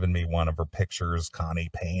given me one of her pictures. Connie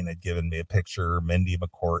Payne had given me a picture. Mindy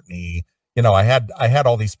McCourtney. I had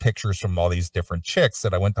all these pictures from all these different chicks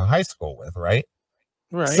that I went to high school with, right?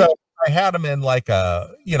 Right. So I had them in like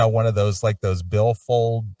one of those, like those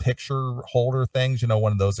billfold picture holder things,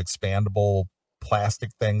 one of those expandable plastic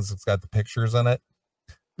things that's got the pictures in it.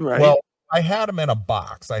 Right. Well, I had them in a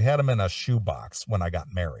box. I had them in a shoe box when I got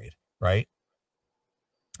married, right?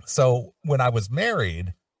 So when I was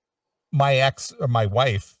married, my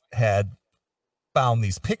wife had found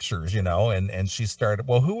these pictures, and she started,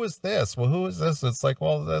 well, who is this? Well, who is this? It's like,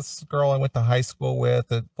 well, this girl I went to high school with,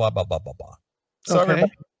 blah, blah, blah, blah, blah. So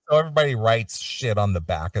everybody writes shit on the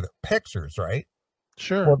back of the pictures, right?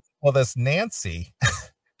 Sure. Well, this Nancy,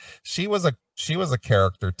 she was a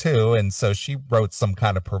character too. And so she wrote some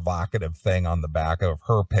kind of provocative thing on the back of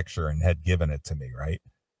her picture and had given it to me. Right.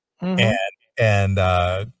 And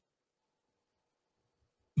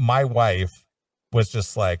my wife was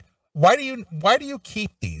just like, why do you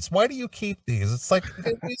keep these? Why do you keep these? It's like,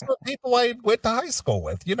 these are people I went to high school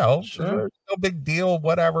with, sure. No big deal,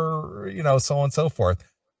 whatever, so on and so forth.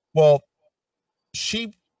 Well,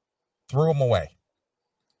 she threw them away.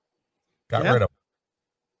 Got rid of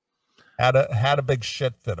them. Had a big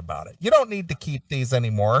shit fit about it. You don't need to keep these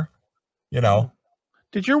anymore,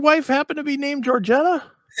 Did your wife happen to be named Georgetta?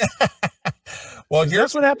 Well,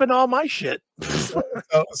 that's what happened to all my shit.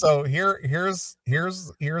 so here's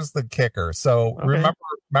the kicker. So Okay.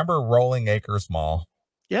 remember Rolling Acres Mall?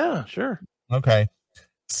 Yeah, sure. Okay.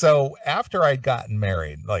 So after I'd gotten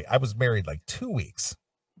married, like I was married like 2 weeks,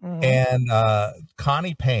 Mhm. and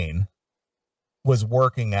Connie Payne was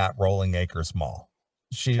working at Rolling Acres Mall.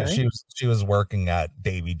 Okay. She was working at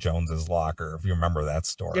Davy Jones's locker, if you remember that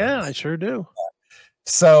story. Yeah, I sure do.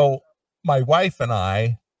 So my wife and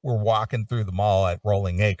I were walking through the mall at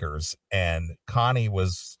Rolling Acres, and Connie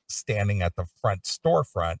was standing at the front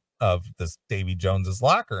storefront of this Davy Jones's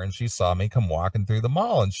locker, and she saw me come walking through the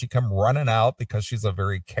mall, and she come running out because she's a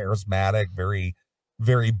very charismatic, very,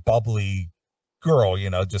 very bubbly girl,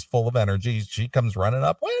 just full of energy. She comes running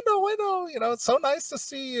up, window, it's so nice to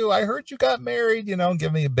see you. I heard you got married, and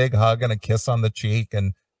give me a big hug and a kiss on the cheek,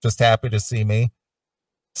 and just happy to see me.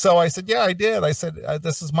 So I said, yeah, I did. I said,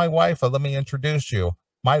 this is my wife. Let me introduce you.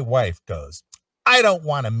 My wife goes, I don't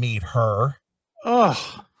want to meet her.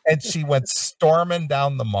 Oh. And she went storming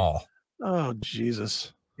down the mall. Oh,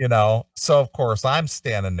 Jesus. So of course I'm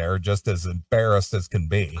standing there just as embarrassed as can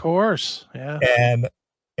be. Of course. Yeah.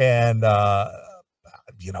 And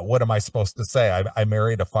what am I supposed to say? I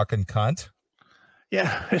married a fucking cunt.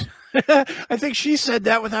 Yeah. I think she said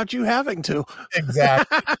that without you having to.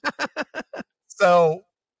 Exactly. So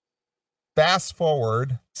fast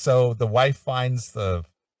forward. So the wife finds the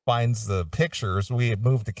pictures. We had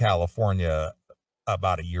moved to California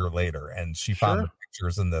about a year later, and she found the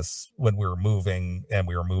pictures in this when we were moving, and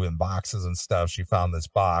we were moving boxes and stuff. She found this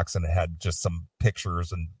box, and it had just some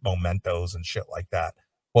pictures and mementos and shit like that.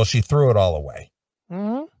 Well, she threw it all away.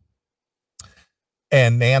 Mm-hmm.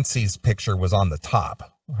 And Nancy's picture was on the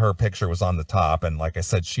top. Her picture was on the top. And like I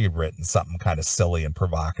said, she had written something kind of silly and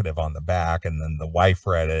provocative on the back. And then the wife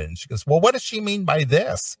read it, and she goes, well, what does she mean by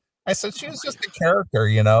this? I said, she was just a character,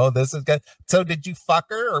 this is good. So did you fuck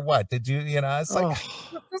her or what? Did you, it's like,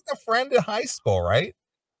 just a friend in high school, right?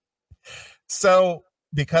 So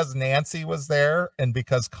because Nancy was there and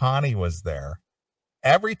because Connie was there,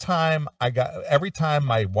 every time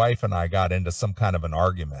my wife and I got into some kind of an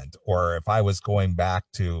argument, or if I was going back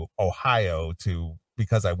to Ohio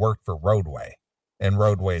because I worked for Roadway, and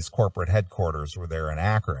Roadway's corporate headquarters were there in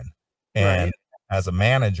Akron. And as a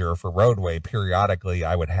manager for Roadway, periodically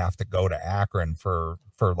I would have to go to Akron for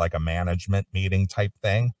like a management meeting type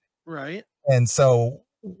thing. Right. And so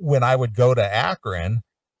when I would go to Akron,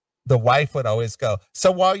 the wife would always go,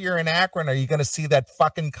 so while you're in Akron, are you going to see that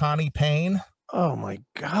fucking Connie Payne? Oh my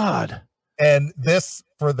God. And this,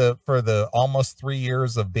 for the almost 3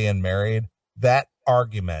 years of being married, that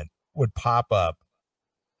argument would pop up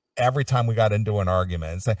every time we got into an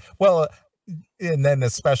argument and say, well, and then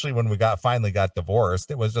especially when we finally got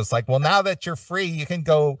divorced, it was just like, well, now that you're free, you can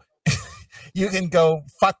go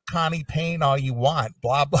fuck Connie Payne all you want,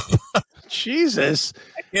 blah, blah, blah. Jesus.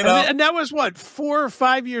 And that was what, 4 or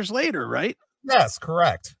 5 years later, right? Yes,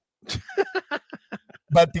 correct.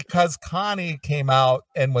 But because Connie came out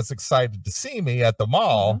and was excited to see me at the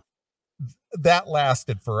mall, that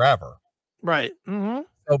lasted forever. Right. Mm-hmm.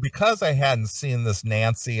 So because I hadn't seen this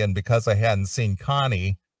Nancy and because I hadn't seen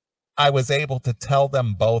Connie, I was able to tell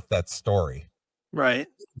them both that story. Right.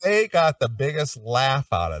 They got the biggest laugh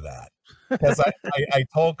out of that. Because I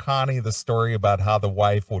told Connie the story about how the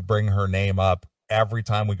wife would bring her name up every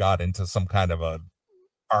time we got into some kind of a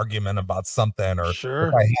argument about something, or if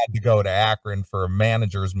I had to go to Akron for a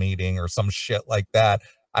manager's meeting or some shit like that,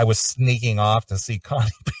 I was sneaking off to see Connie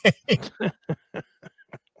Payne.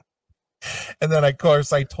 And then, of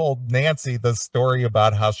course, I told Nancy the story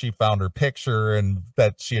about how she found her picture and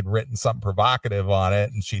that she had written something provocative on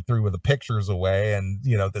it, and she threw the pictures away, and,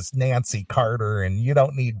 this Nancy Carter, and you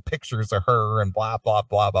don't need pictures of her, and blah, blah,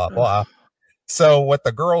 blah, blah, blah. So what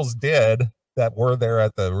the girls did that were there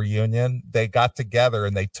at the reunion, they got together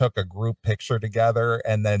and they took a group picture together,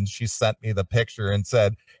 and then she sent me the picture and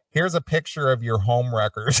said, here's a picture of your home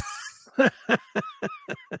wreckers.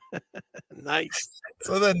 Nice.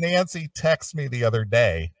 So then Nancy texts me the other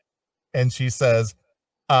day and she says,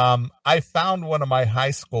 I found one of my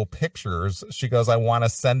high school pictures. She goes, I want to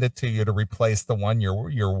send it to you to replace the one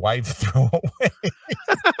your wife threw away.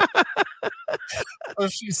 So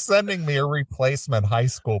she's sending me a replacement high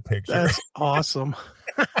school picture. That's awesome.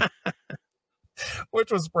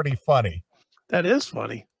 Which was pretty funny. That is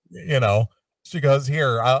funny. She goes,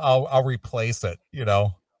 here, I'll replace it,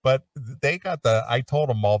 but they got I told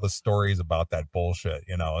them all the stories about that bullshit.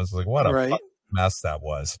 It's like, what a fucking mess that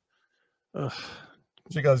was. Ugh.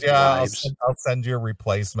 She goes, yeah, I'll send you a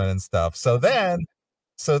replacement and stuff. So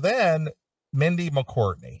then Mindy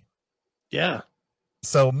McCourtney. Yeah.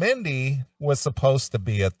 So Mindy was supposed to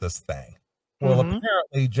be at this thing. Well,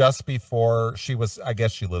 apparently just before she was, I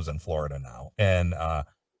guess she lives in Florida now. And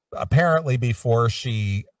apparently before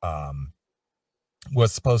she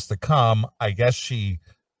was supposed to come, I guess she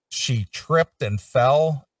tripped and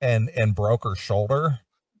fell and broke her shoulder.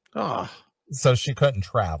 Oh, So she couldn't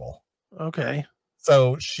travel. okay.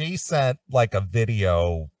 So she sent like a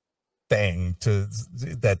video thing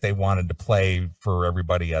that they wanted to play for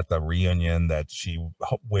everybody at the reunion, that she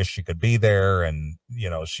wished she could be there, and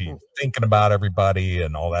she thinking about everybody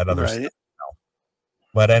and all that other stuff.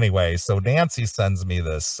 But anyway, so Nancy sends me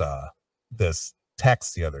this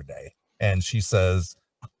text the other day, and she says,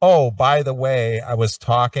 "Oh, by the way, I was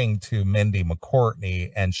talking to Mindy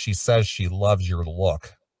McCourtney, and she says she loves your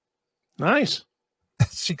look." Nice.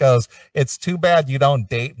 She goes, "It's too bad you don't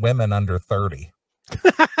date women under 30."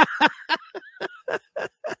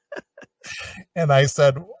 And I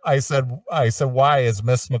said, "Why is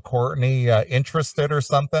Miss McCourtney interested or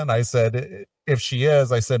something?" I said, "If she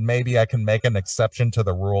is," I said, "maybe I can make an exception to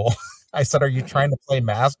the rule." I said, "Are you trying to play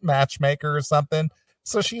matchmaker or something?"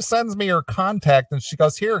 So she sends me her contact, and she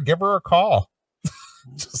goes, "Here, give her a call."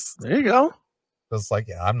 There you go. Just like,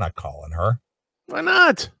 yeah, I'm not calling her. Why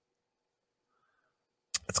not?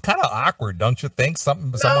 It's kind of awkward, don't you think?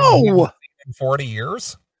 Someone in 40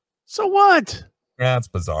 years. So what? Yeah, it's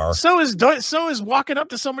bizarre. So is walking up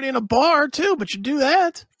to somebody in a bar too, but you do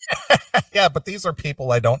that. Yeah, but these are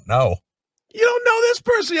people I don't know. You don't know this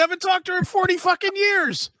person. You haven't talked to her in 40 fucking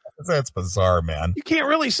years. That's bizarre, man. You can't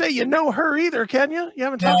really say you know her either, can you? You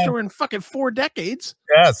haven't talked to her in fucking 4 decades.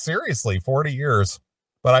 Yeah, seriously, 40 years.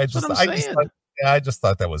 But I just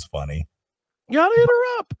thought that was funny. You ought to hit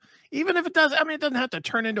her up. Even if it does, it doesn't have to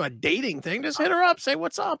turn into a dating thing. Just hit her up. Say,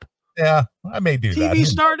 what's up? Yeah, I may do that. TV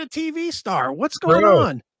star to TV star. What's going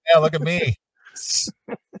on? Yeah, look at me.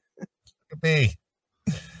 Look at me.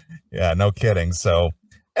 Yeah, no kidding. So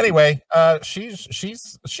anyway, she's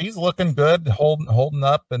looking good, holding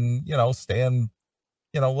up, and staying,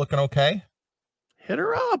 looking okay. Hit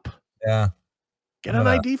her up. Yeah. Get an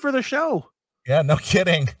ID for the show. Yeah, no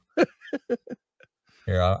kidding.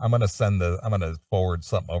 Here, I'm gonna forward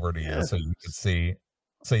something over to you so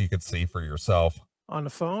you could see for yourself. On the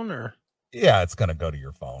phone, or? Yeah, it's gonna go to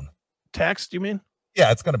your phone. Text, you mean?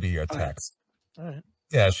 Yeah, it's gonna be your text. All right.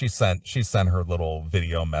 Yeah, she sent her little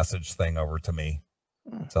video message thing over to me.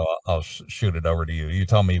 So I'll shoot it over to you. You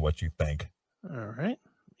tell me what you think. All right.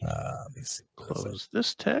 Let me see. Close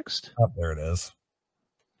this text. Oh, there it is.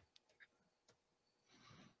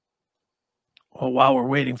 Well, while we're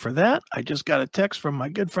waiting for that, I just got a text from my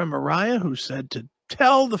good friend Mariah, who said to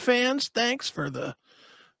tell the fans thanks for the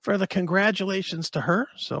congratulations to her.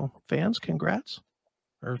 So fans, congrats.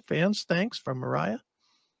 Or fans, thanks from Mariah.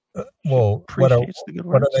 Well, what are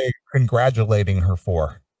they congratulating her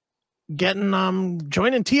for? Getting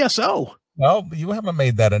joining TSO. Well, you haven't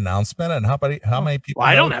made that announcement, and how many people? Well,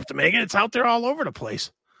 I don't have to make it. It's out there all over the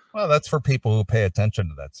place. Well, that's for people who pay attention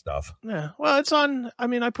to that stuff. Yeah. Well, it's on.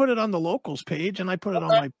 I put it on the locals page, and I put it on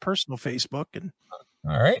my personal Facebook. And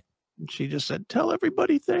all right. And she just said, "Tell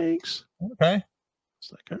everybody thanks." Okay.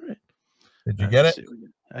 It's like, all right. Did you get it?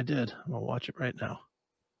 I did. I'm gonna watch it right now.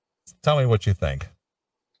 Tell me what you think.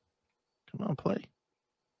 Come on, play.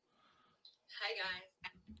 Hi, guys.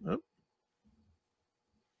 Oh.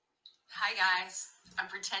 Hi, guys. I'm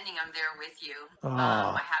pretending I'm there with you. Oh.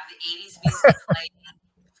 I have the 80s music playing.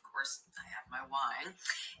 Of course, I have my wine.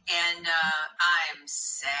 And I'm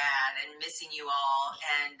sad and missing you all.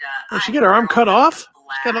 And did she get her arm cut off?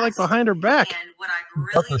 It's kind of like behind her back. And what I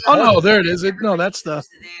really oh, no, there it is. No, that's the...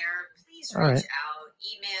 There. Please all reach right. out,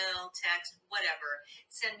 email, text, whatever.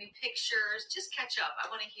 Send me pictures. Just catch up. I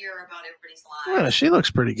want to hear about everybody's lives. Yeah, she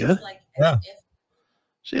looks pretty good.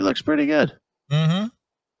 She looks pretty good. Mm-hmm.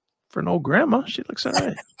 For an old grandma, she looks all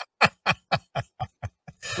right.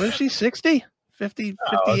 What is she, 60? 50,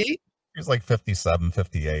 58? She's like 57,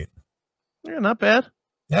 58. Yeah, not bad.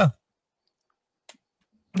 Yeah.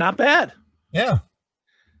 Not bad. Yeah.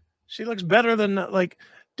 She looks better than,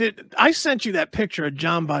 I sent you that picture of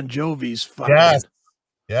John Bon Jovi's fucking. Yes.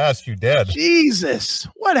 Yes, you did. Jesus.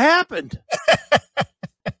 What happened?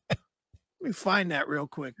 Let me find that real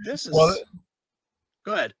quick. This is... Well,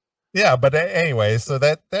 go ahead. Yeah, but anyway, so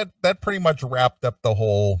that pretty much wrapped up the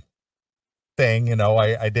whole thing.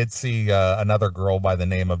 I did see another girl by the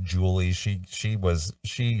name of Julie.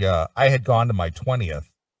 I had gone to my 20th,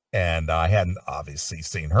 and I hadn't obviously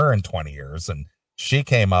seen her in 20 years, and she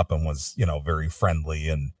came up and was, very friendly,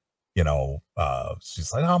 and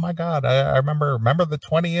she's like, "Oh my God, I remember the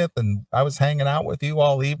 20th, and I was hanging out with you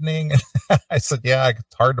all evening." I said, "Yeah,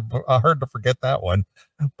 it's hard to forget that one,"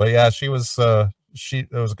 but yeah, she was.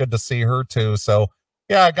 It was good to see her too. So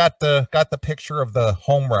Yeah, I got the picture of the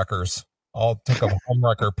home wreckers. I'll take a home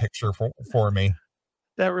wrecker picture for me.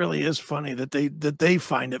 That really is funny that they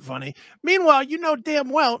find it funny. Meanwhile, you know damn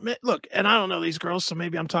well, look, and I don't know these girls, so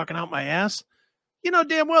maybe I'm talking out my ass. You know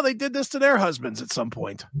damn well they did this to their husbands at some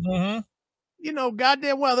point. Mm-hmm. You know,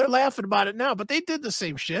 goddamn well they're laughing about it now, but they did the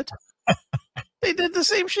same shit. They did the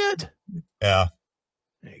same shit. Yeah.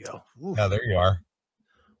 There you go. Ooh. Yeah, there you are.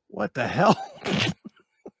 What the hell?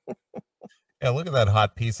 Yeah, look at that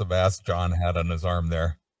hot piece of ass John had on his arm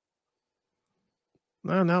there.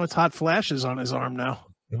 No, now it's hot flashes on his arm now.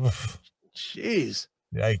 Oof. Jeez.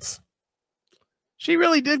 Yikes. She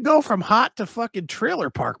really did go from hot to fucking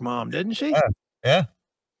trailer park mom, didn't she? Yeah.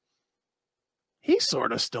 He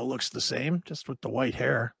sort of still looks the same, just with the white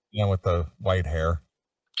hair. Yeah, with the white hair.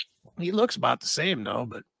 He looks about the same, though,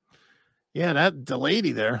 but yeah, the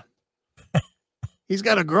lady there. He's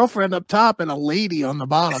got a girlfriend up top and a lady on the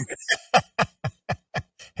bottom.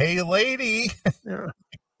 Hey, lady. Yeah.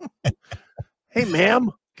 Hey, ma'am,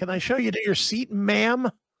 can I show you to your seat, ma'am?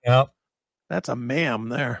 Yep. That's a ma'am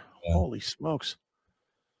there. Yeah. Holy smokes.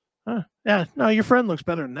 Huh. Yeah, no, your friend looks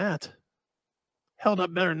better than that. Held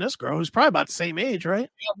up better than this girl, who's probably about the same age, right?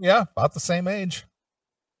 Yeah, about the same age.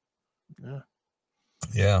 Yeah.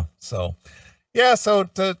 Yeah. So, yeah. So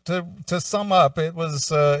to sum up, it was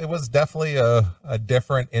definitely a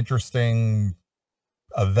different, interesting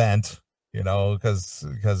event, you know,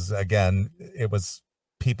 because again, it was,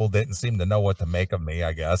 people didn't seem to know what to make of me,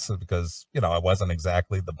 I guess, because, you know, I wasn't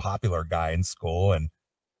exactly the popular guy in school. And,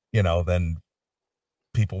 you know, then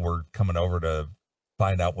people were coming over to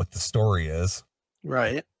find out what the story is.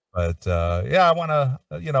 Right. But yeah, I want to,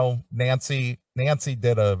 you know, Nancy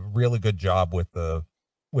did a really good job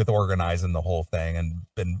with organizing the whole thing, and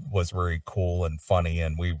was very cool and funny.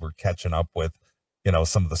 And we were catching up with, you know,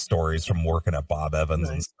 some of the stories from working at Bob Evans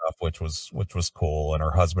and stuff, which was cool. And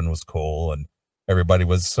her husband was cool, and everybody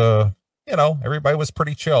was, you know, everybody was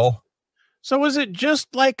pretty chill. So was it just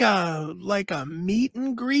like a meet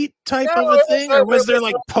and greet type of a thing, or was there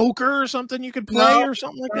like poker or something you could play or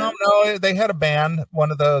something like that? No, they had a band. One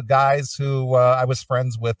of the guys who I was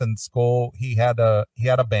friends with in school, he had a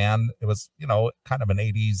band. It was, you know, kind of an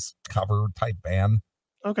 80s cover type band.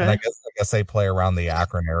 Okay. And I guess they play around the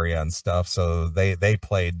Akron area and stuff. So they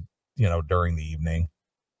played, you know, during the evening.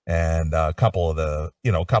 And a couple of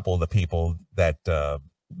the people that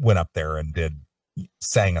went up there and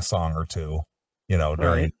sang a song or two, you know,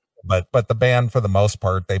 during, but the band, for the most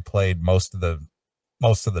part, they played most of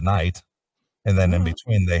the night. And then in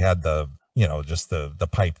between they had the, you know, just the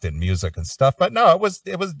piped in music and stuff. But no, it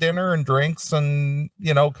was dinner and drinks and,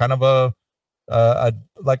 you know, kind of a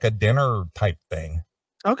like a dinner type thing.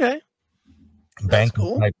 Okay.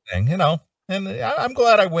 Banquet type thing, you know. And I'm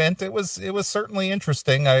glad I went. It was certainly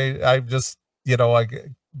interesting. I just, you know,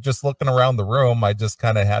 just looking around the room, I just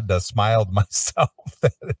kind of had to smile to myself.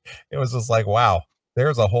 It was just like, wow,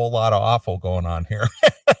 there's a whole lot of awful going on here.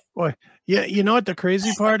 Boy, yeah, you know what the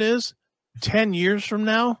crazy part is? 10 years from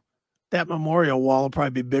now, that memorial wall will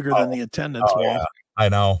probably be bigger than the attendance wall. Yeah. I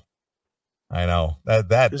know.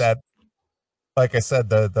 That like I said,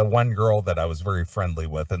 the one girl that I was very friendly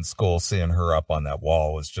with in school, seeing her up on that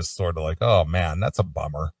wall was just sort of like, oh man, that's a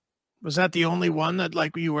bummer. Was that the only one that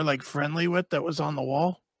like you were like friendly with that was on the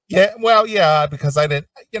wall? Yeah, well, yeah, because I didn't,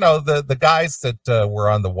 you know, the guys that were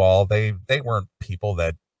on the wall, they weren't people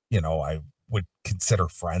that, you know, I would consider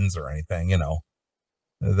friends or anything, you know.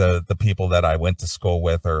 The people that I went to school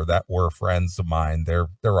with or that were friends of mine,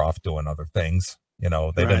 they're off doing other things, you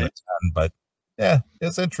know. They didn't attend, but yeah,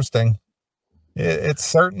 it's interesting. It's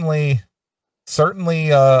certainly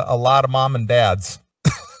a lot of mom and dads.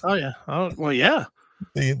 Oh yeah. Oh well, yeah.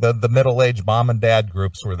 The middle-aged mom and dad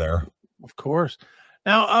groups were there. Of course.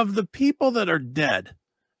 Now, of the people that are dead,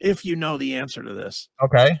 if you know the answer to this,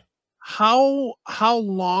 okay, how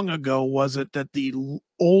long ago was it that the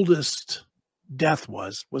oldest death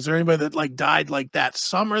was? Was there anybody that like died like that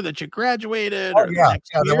summer that you graduated? Oh, or the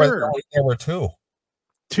next year, there were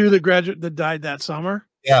two that died that summer.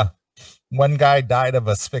 Yeah, one guy died of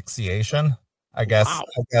asphyxiation. I guess. Wow.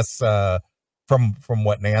 I guess. From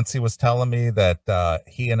what Nancy was telling me, that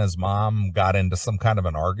he and his mom got into some kind of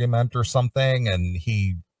an argument or something, and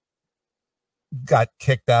he got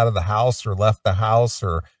kicked out of the house or left the house,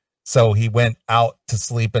 or so he went out to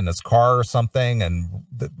sleep in his car or something, and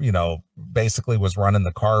you know, basically was running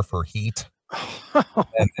the car for heat,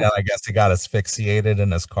 and I guess he got asphyxiated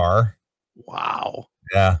in his car. Wow.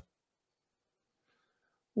 Yeah.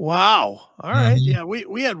 Wow. All right. Yeah,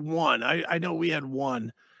 we had one. I know we had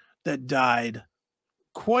one that died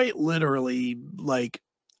quite literally. Like,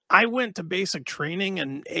 I went to basic training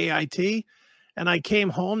in AIT, And I came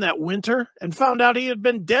home that winter and found out he had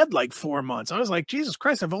been dead like 4 months. I was like, Jesus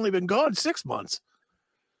Christ, I've only been gone 6 months.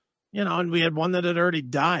 And we had one that had already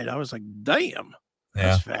died. I was like, damn,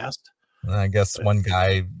 that's fast. And I guess one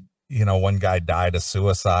guy died of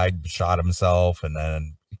suicide, shot himself, and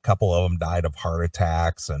then a couple of them died of heart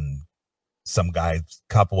attacks, and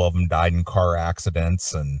couple of them died in car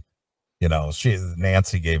accidents. And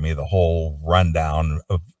Nancy gave me the whole rundown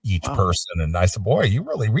of each person, and I said, boy, you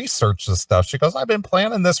really researched this stuff. She goes, I've been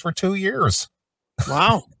planning this for 2 years.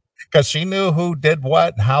 Wow. Because she knew who did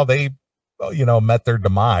what and how they met their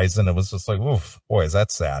demise, and it was just like, oof, boy, is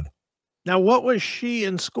that sad. Now, what was she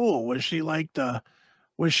in school? Was she like a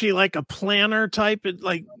planner type,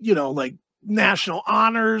 like national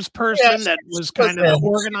honors person that was kind of the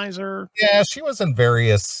organizer? Yeah, she was in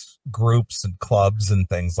various groups and clubs and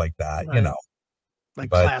things like that, right.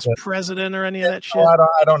 Class president or any of that shit?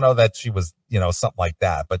 I don't know that she was, something like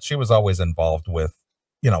that, but she was always involved with,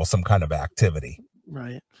 some kind of activity.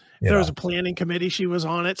 Right. There was a planning committee. She was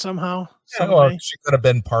on it somehow. She could have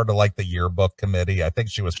been part of the yearbook committee. I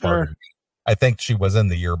think she was I think she was in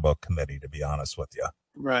the yearbook committee, to be honest with you.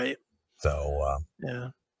 Right. So, yeah,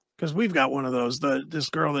 because we've got one of those, this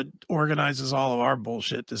girl that organizes all of our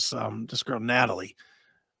bullshit, this girl, Natalie.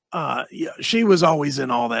 She was always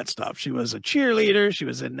in all that stuff. She was a cheerleader. She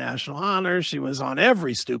was in national honors. She was on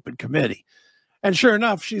every stupid committee. And sure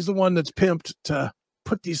enough, she's the one that's pimped to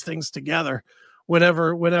put these things together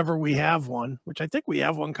whenever we have one, which I think we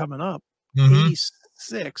have one coming up.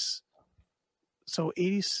 86. So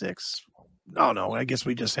 86. Oh no, I guess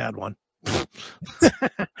we just had one.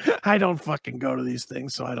 I don't fucking go to these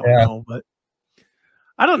things, so I don't know, but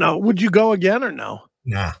I don't know. Would you go again or no?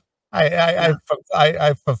 Nah. I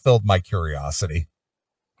fulfilled my curiosity.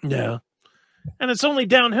 Yeah. And it's only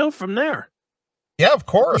downhill from there. Yeah, of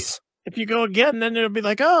course. If you go again, then it'll be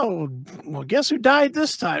like, oh, well, guess who died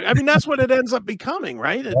this time? I mean, that's what it ends up becoming,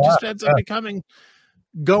 right? It just ends up becoming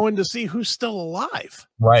going to see who's still alive.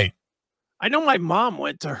 Right. I know my mom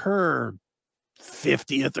went to her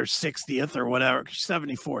 50th or 60th or whatever. She's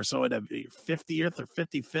 74. So it'd be 50th or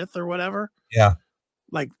 55th or whatever. Yeah.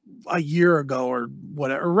 Like a year ago or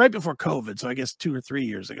whatever, or right before COVID. So I guess 2 or 3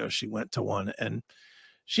 years ago, she went to one, and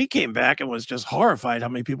she came back and was just horrified how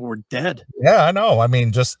many people were dead. Yeah, I know. I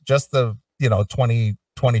mean, just the, 20,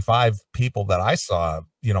 25 people that I saw,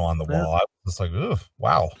 on the wall, I was just like, ooh,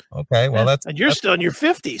 wow. Okay. Well, and you're still in your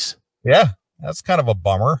 50s. Yeah. That's kind of a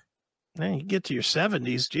bummer. Man, you get to your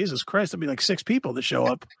 70s, Jesus Christ, there'll be like 6 people that show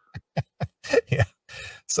up. Yeah.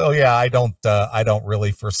 So yeah, I don't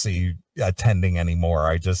really foresee attending anymore.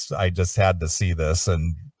 I just had to see this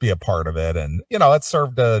and be a part of it. And, it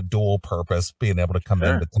served a dual purpose, being able to come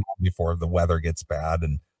into town before the weather gets bad.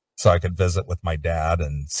 And so I could visit with my dad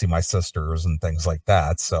and see my sisters and things like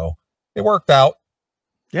that. So it worked out.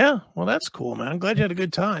 Yeah. Well, that's cool, man. I'm glad you had a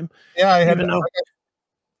good time. Yeah. I had,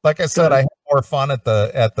 like I said, I had more fun at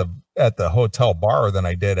the hotel bar than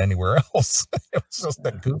I did anywhere else. It was just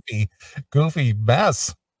a goofy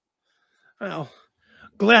mess. Well,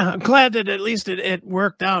 glad that at least it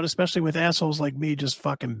worked out, especially with assholes like me just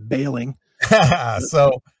fucking bailing.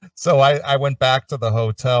 So I went back to the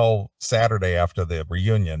hotel Saturday after the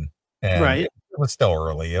reunion, and it was still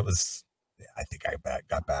early. I think I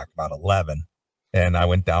got back about 11, and I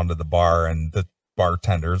went down to the bar, and the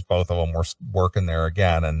bartenders, both of them, were working there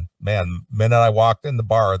again. And man, the minute I walked in the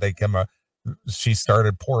bar, she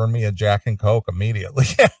started pouring me a Jack and Coke immediately.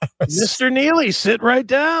 Mr. Neeley, sit right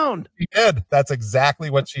down. She did. That's exactly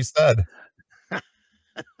what she said.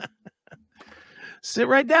 Sit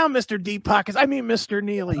right down, Mr. Deep Pockets. I mean, Mr.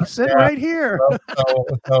 Neeley, sit right here.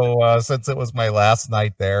 So since it was my last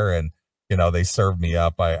night there, and they served me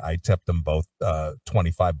up, I tipped them both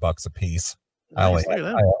 $25 a piece. Nice,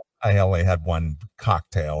 I only had one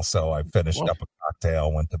cocktail, so I finished up a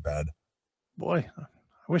cocktail, went to bed. Boy,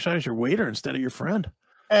 I wish I was your waiter instead of your friend.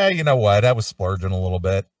 You know what? I was splurging a little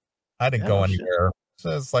bit. I didn't go anywhere.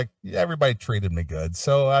 So it's like everybody treated me good.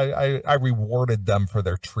 So I rewarded them for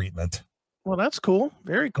their treatment. Well, that's cool.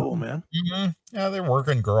 Very cool, man. Mm-hmm. Yeah, they're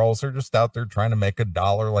working girls. They're just out there trying to make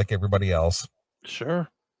 $1 like everybody else. Sure.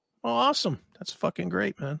 Well, awesome. That's fucking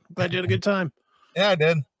great, man. Glad you had a good time. Yeah, I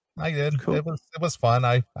did. Cool. It was fun.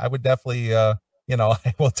 I would definitely, I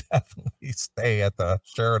will definitely stay at the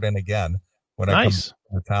Sheraton again when I come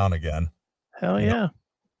to town again. Hell yeah.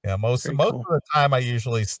 Yeah. Most of the time I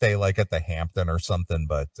usually stay like at the Hampton or something,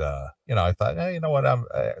 but, I thought, hey, you know what?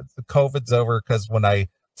 The COVID's over, because when I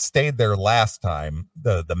stayed there last time,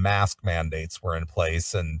 the mask mandates were in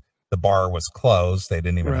place and the bar was closed. They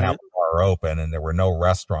didn't even have the bar open, and there were no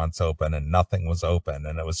restaurants open, and nothing was open,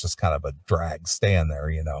 and it was just kind of a drag staying there.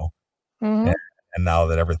 Mhm. And now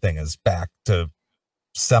that everything is back to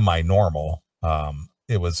semi-normal,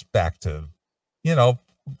 it was back to,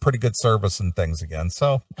 pretty good service and things again.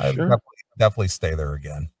 So I Sure. definitely stay there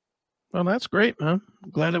again. Well, that's great, man.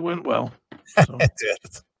 I'm glad it went well. So, It did.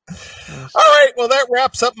 yes. All right. Well, that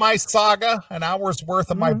wraps up my saga, an hour's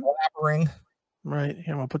worth of my Mhm. blabbering. Right.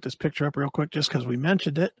 Here, I'll put this picture up real quick just because we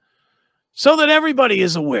mentioned it. So that everybody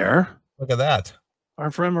is aware, Look at that.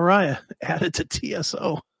 our friend Mariah added to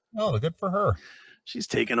TSO. Oh, good for her. She's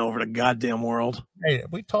taking over the goddamn world. Hey,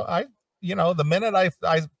 the minute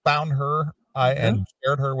I found her and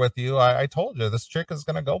shared her with you, I told you this chick is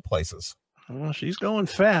going to go places. Well, she's going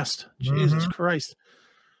fast. Jesus Mhm. Christ.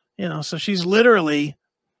 So she's literally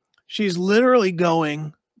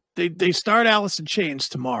going. They start Alice in Chains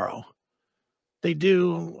tomorrow. They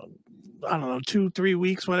do, I don't know, 2-3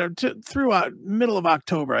 weeks, whatever, throughout middle of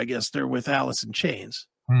October, I guess they're with Alice in Chains.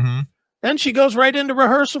 Mm-hmm. Then she goes right into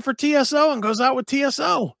rehearsal for TSO and goes out with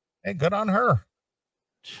TSO. Hey, good on her.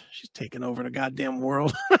 She's taking over the goddamn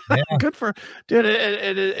world. Yeah. Good for, dude.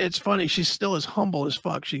 It's funny. She's still as humble as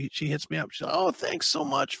fuck. She hits me up. She's like, "Oh, thanks so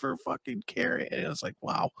much for fucking carrying." And it's like,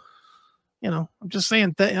 wow. I'm just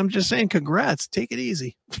saying. I'm just saying. Congrats. Take it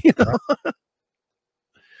easy.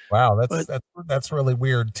 Wow, that's really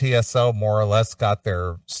weird. TSO more or less got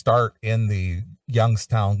their start in the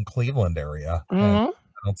Youngstown, Cleveland area. Mhm.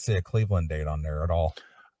 I don't see a Cleveland date on there at all.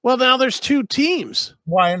 Well, now there's 2 teams.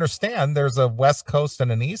 Well, I understand there's a West Coast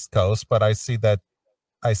and an East Coast, but I see that.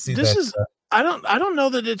 I don't know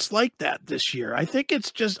that it's like that this year. I think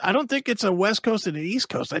it's just, I don't think it's a West Coast and an East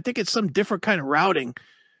Coast. I think it's some different kind of routing.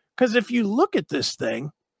 Because if you look at this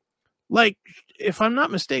thing, like, if I'm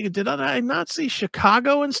not mistaken, did I not see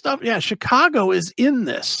Chicago and stuff? Yeah, Chicago is in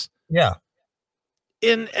this. Yeah.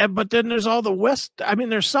 But then there's all the West. I mean,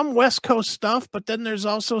 there's some West Coast stuff, but then there's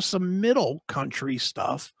also some middle country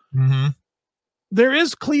stuff. Mm-hmm.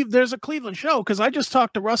 There's a Cleveland show, because I just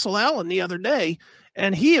talked to Russell Allen the other day,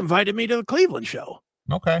 and he invited me to the Cleveland show.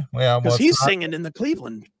 Okay. Yeah. Because he's singing in the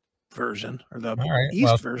Cleveland version, or the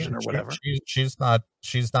East version, or whatever. She's not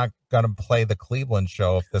going to play the Cleveland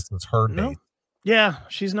show if this is her date. Yeah,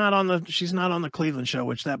 she's not on the Cleveland show,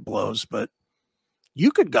 which that blows. But you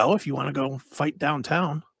could go if you want to go fight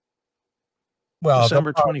downtown. Well,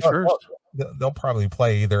 December 21st. They'll probably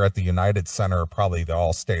play either at the United Center or probably the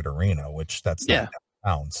Allstate Arena, which that's not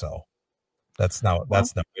downtown, so that's no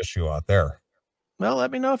issue out there. Well,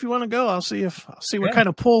 let me know if you want to go. I'll see what kind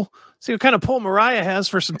of pull Mariah has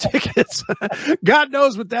for some tickets. God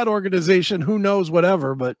knows with that organization, who knows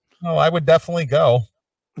whatever, but I would definitely go.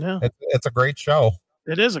 Yeah. It's a great show.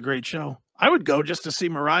 It is a great show. I would go just to see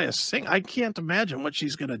Mariah sing. I can't imagine what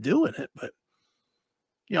she's going to do in it, but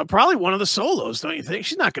probably one of the solos, don't you think?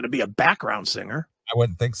 She's not going to be a background singer. I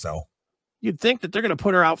wouldn't think so. You'd think that they're going to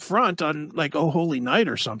put her out front on, like, Oh Holy Night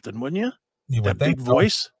or something, wouldn't you? You would that think big so.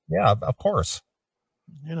 voice. Yeah, of course.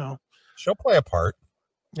 She'll play a part.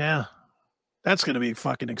 Yeah. That's going to be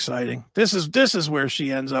fucking exciting. This is where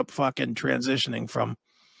she ends up fucking transitioning from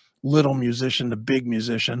little musician to big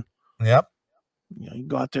musician. Yep. You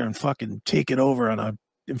go out there and fucking take it over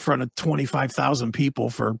in front of 25,000 people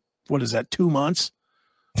for, what is that, 2 months?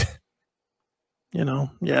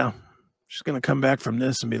 Yeah. She's going to come back from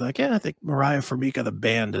this and be like, yeah, I think Mariah Formica, the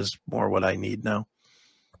band, is more what I need now.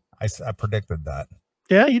 I predicted that.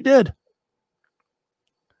 Yeah, you did.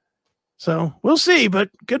 So we'll see,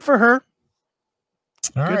 but good for her.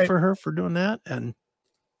 Good for her for doing that. And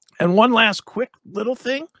one last quick little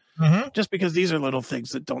thing, just because these are little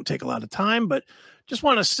things that don't take a lot of time, but just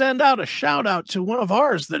want to send out a shout out to one of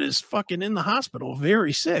ours that is fucking in the hospital,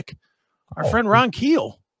 very sick. Our friend Ron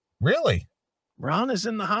Keel. Really? Ron is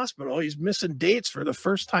in the hospital. He's missing dates for the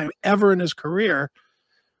first time ever in his career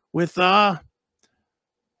with, I'm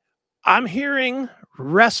hearing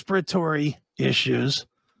respiratory issues.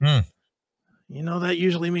 That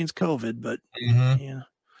usually means COVID, but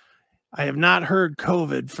I have not heard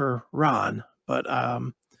COVID for Ron, but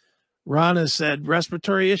Ron has said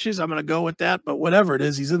respiratory issues. I'm going to go with that, but whatever it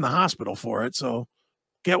is, he's in the hospital for it. So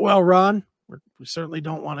get well, Ron. We certainly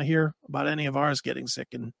don't want to hear about any of ours getting sick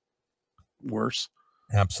and worse.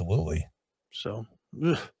 Absolutely. So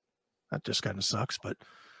that just kind of sucks, but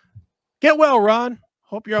get well, Ron.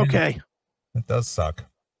 Hope you're okay. It does suck.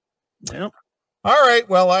 Yep. All right.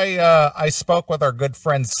 Well, I spoke with our good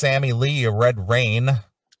friend Sammy Lee of Red Rain.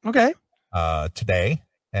 Okay. Today,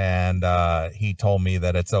 and he told me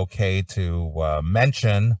that it's okay to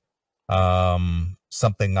mention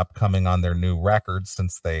something upcoming on their new record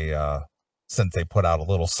since they put out a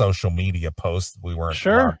little social media post. We weren't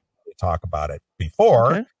allowed to talk about it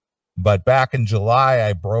before, But back in July,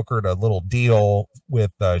 I brokered a little deal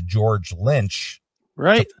with George Lynch,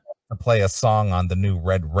 right, to play a song on the new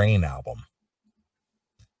Red Rain album.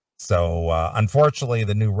 So unfortunately,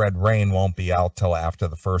 the new Red Rain won't be out till after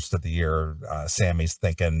the first of the year. Sammy's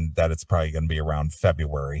thinking that it's probably going to be around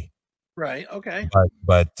February. Right. Okay.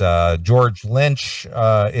 But George Lynch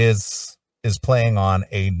is playing on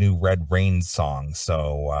a new Red Rain song.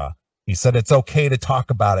 So he said it's okay to talk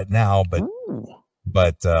about it now,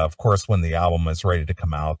 but of course, when the album is ready to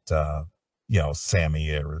come out,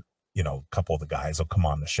 Sammy or a couple of the guys will come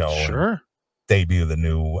on the show and debut the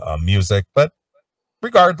new music. But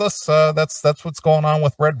regardless, that's what's going on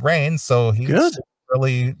with Red Rain. So he's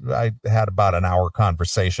really, I had about an hour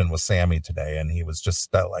conversation with Sammy today, and he was just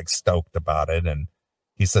stoked about it. And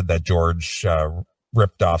he said that George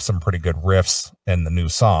ripped off some pretty good riffs in the new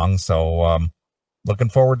song. So looking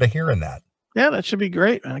forward to hearing that. Yeah, that should be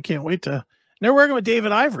great. I can't wait to. They're working with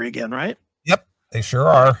David Ivory again, right? Yep, they sure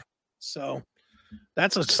are. So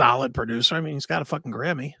that's a solid producer. I mean, he's got a fucking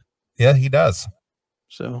Grammy. Yeah, he does.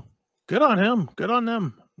 So good on him. Good on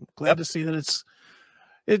them. Glad to see that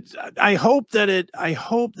I hope that it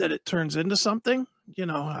turns into something.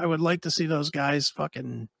 I would like to see those guys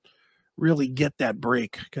fucking really get that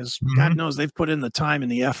break, because God knows they've put in the time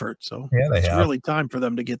and the effort. So it's really time for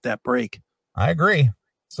them to get that break. I agree.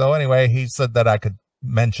 So anyway, he said that I could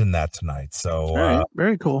mention that tonight. So all right,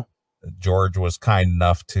 very cool. George was kind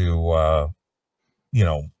enough to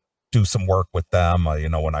do some work with them.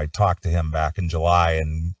 When I talked to him back in July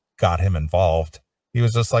and got him involved, he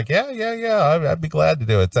was just like, yeah, I'd be glad to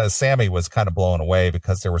do it. Sammy was kind of blown away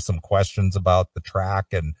because there were some questions about the track,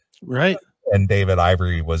 and David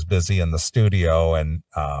Ivory was busy in the studio, and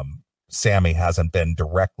Sammy hasn't been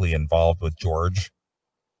directly involved with George.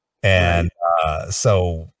 And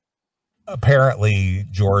so apparently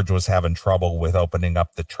George was having trouble with opening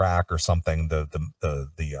up the track or something,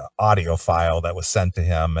 the audio file that was sent to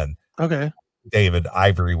him. And David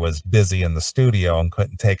Ivory was busy in the studio and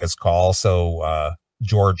couldn't take his call. So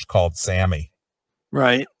George called Sammy.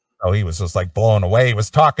 Right. So he was just blown away. He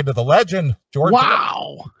was talking to the legend, George.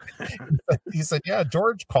 Wow. He said, yeah,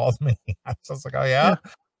 George called me. I was like, oh, yeah.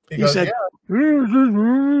 He goes, said,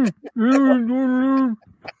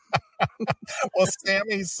 well,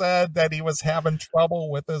 Sammy said that he was having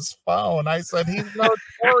trouble with his phone. I said, he's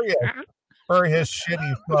notorious for his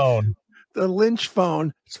shitty phone. The Lynch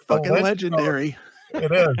phone. It's fucking legendary. Phone.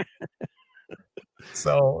 It is.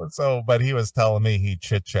 But he was telling me he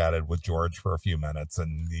chit-chatted with George for a few minutes,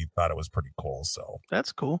 and he thought it was pretty cool. So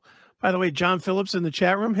that's cool. By the way, John Phillips in the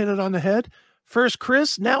chat room hit it on the head. First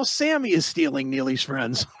Chris, now Sammy is stealing Neely's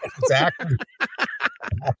friends. Exactly.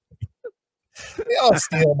 They all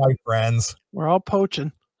steal my friends. We're all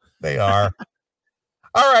poaching. They are.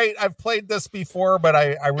 All right. I've played this before, but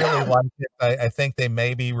I really like it. I think they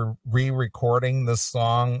may be re-recording this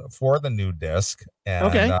song for the new disc.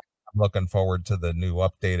 And I'm looking forward to the new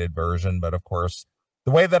updated version. But of course,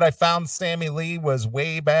 the way that I found Sammy Lee was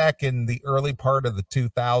way back in the early part of the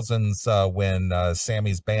 2000s when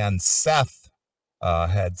Sammy's band Seth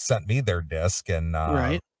had sent me their disc. And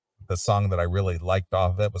the song that I really liked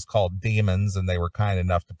off of it was called Demons, and they were kind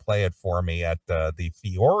enough to play it for me at the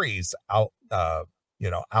Fiore's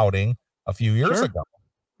outing a few years ago.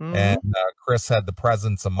 And Chris had the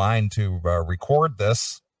presence of mind to record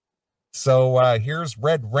this. So here's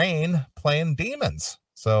Red Rain playing Demons.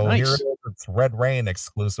 So here it is. It's Red Rain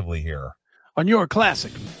exclusively here on your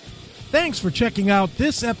Classic. Thanks for checking out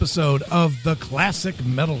this episode of The Classic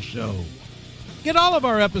Metal Show. Get all of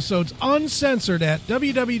our episodes uncensored at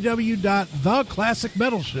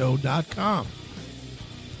www.theclassicmetalshow.com.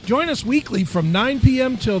 Join us weekly from 9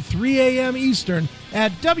 p.m. till 3 a.m. Eastern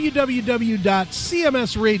at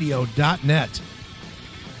www.cmsradio.net.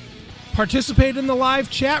 Participate in the live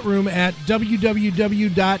chat room at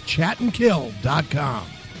www.chatandkill.com.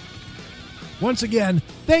 Once again,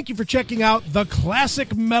 thank you for checking out The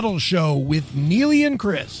Classic Metal Show with Neeley and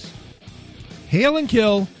Chris. Hail and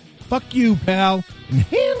kill. Fuck you, pal, and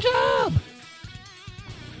hand job!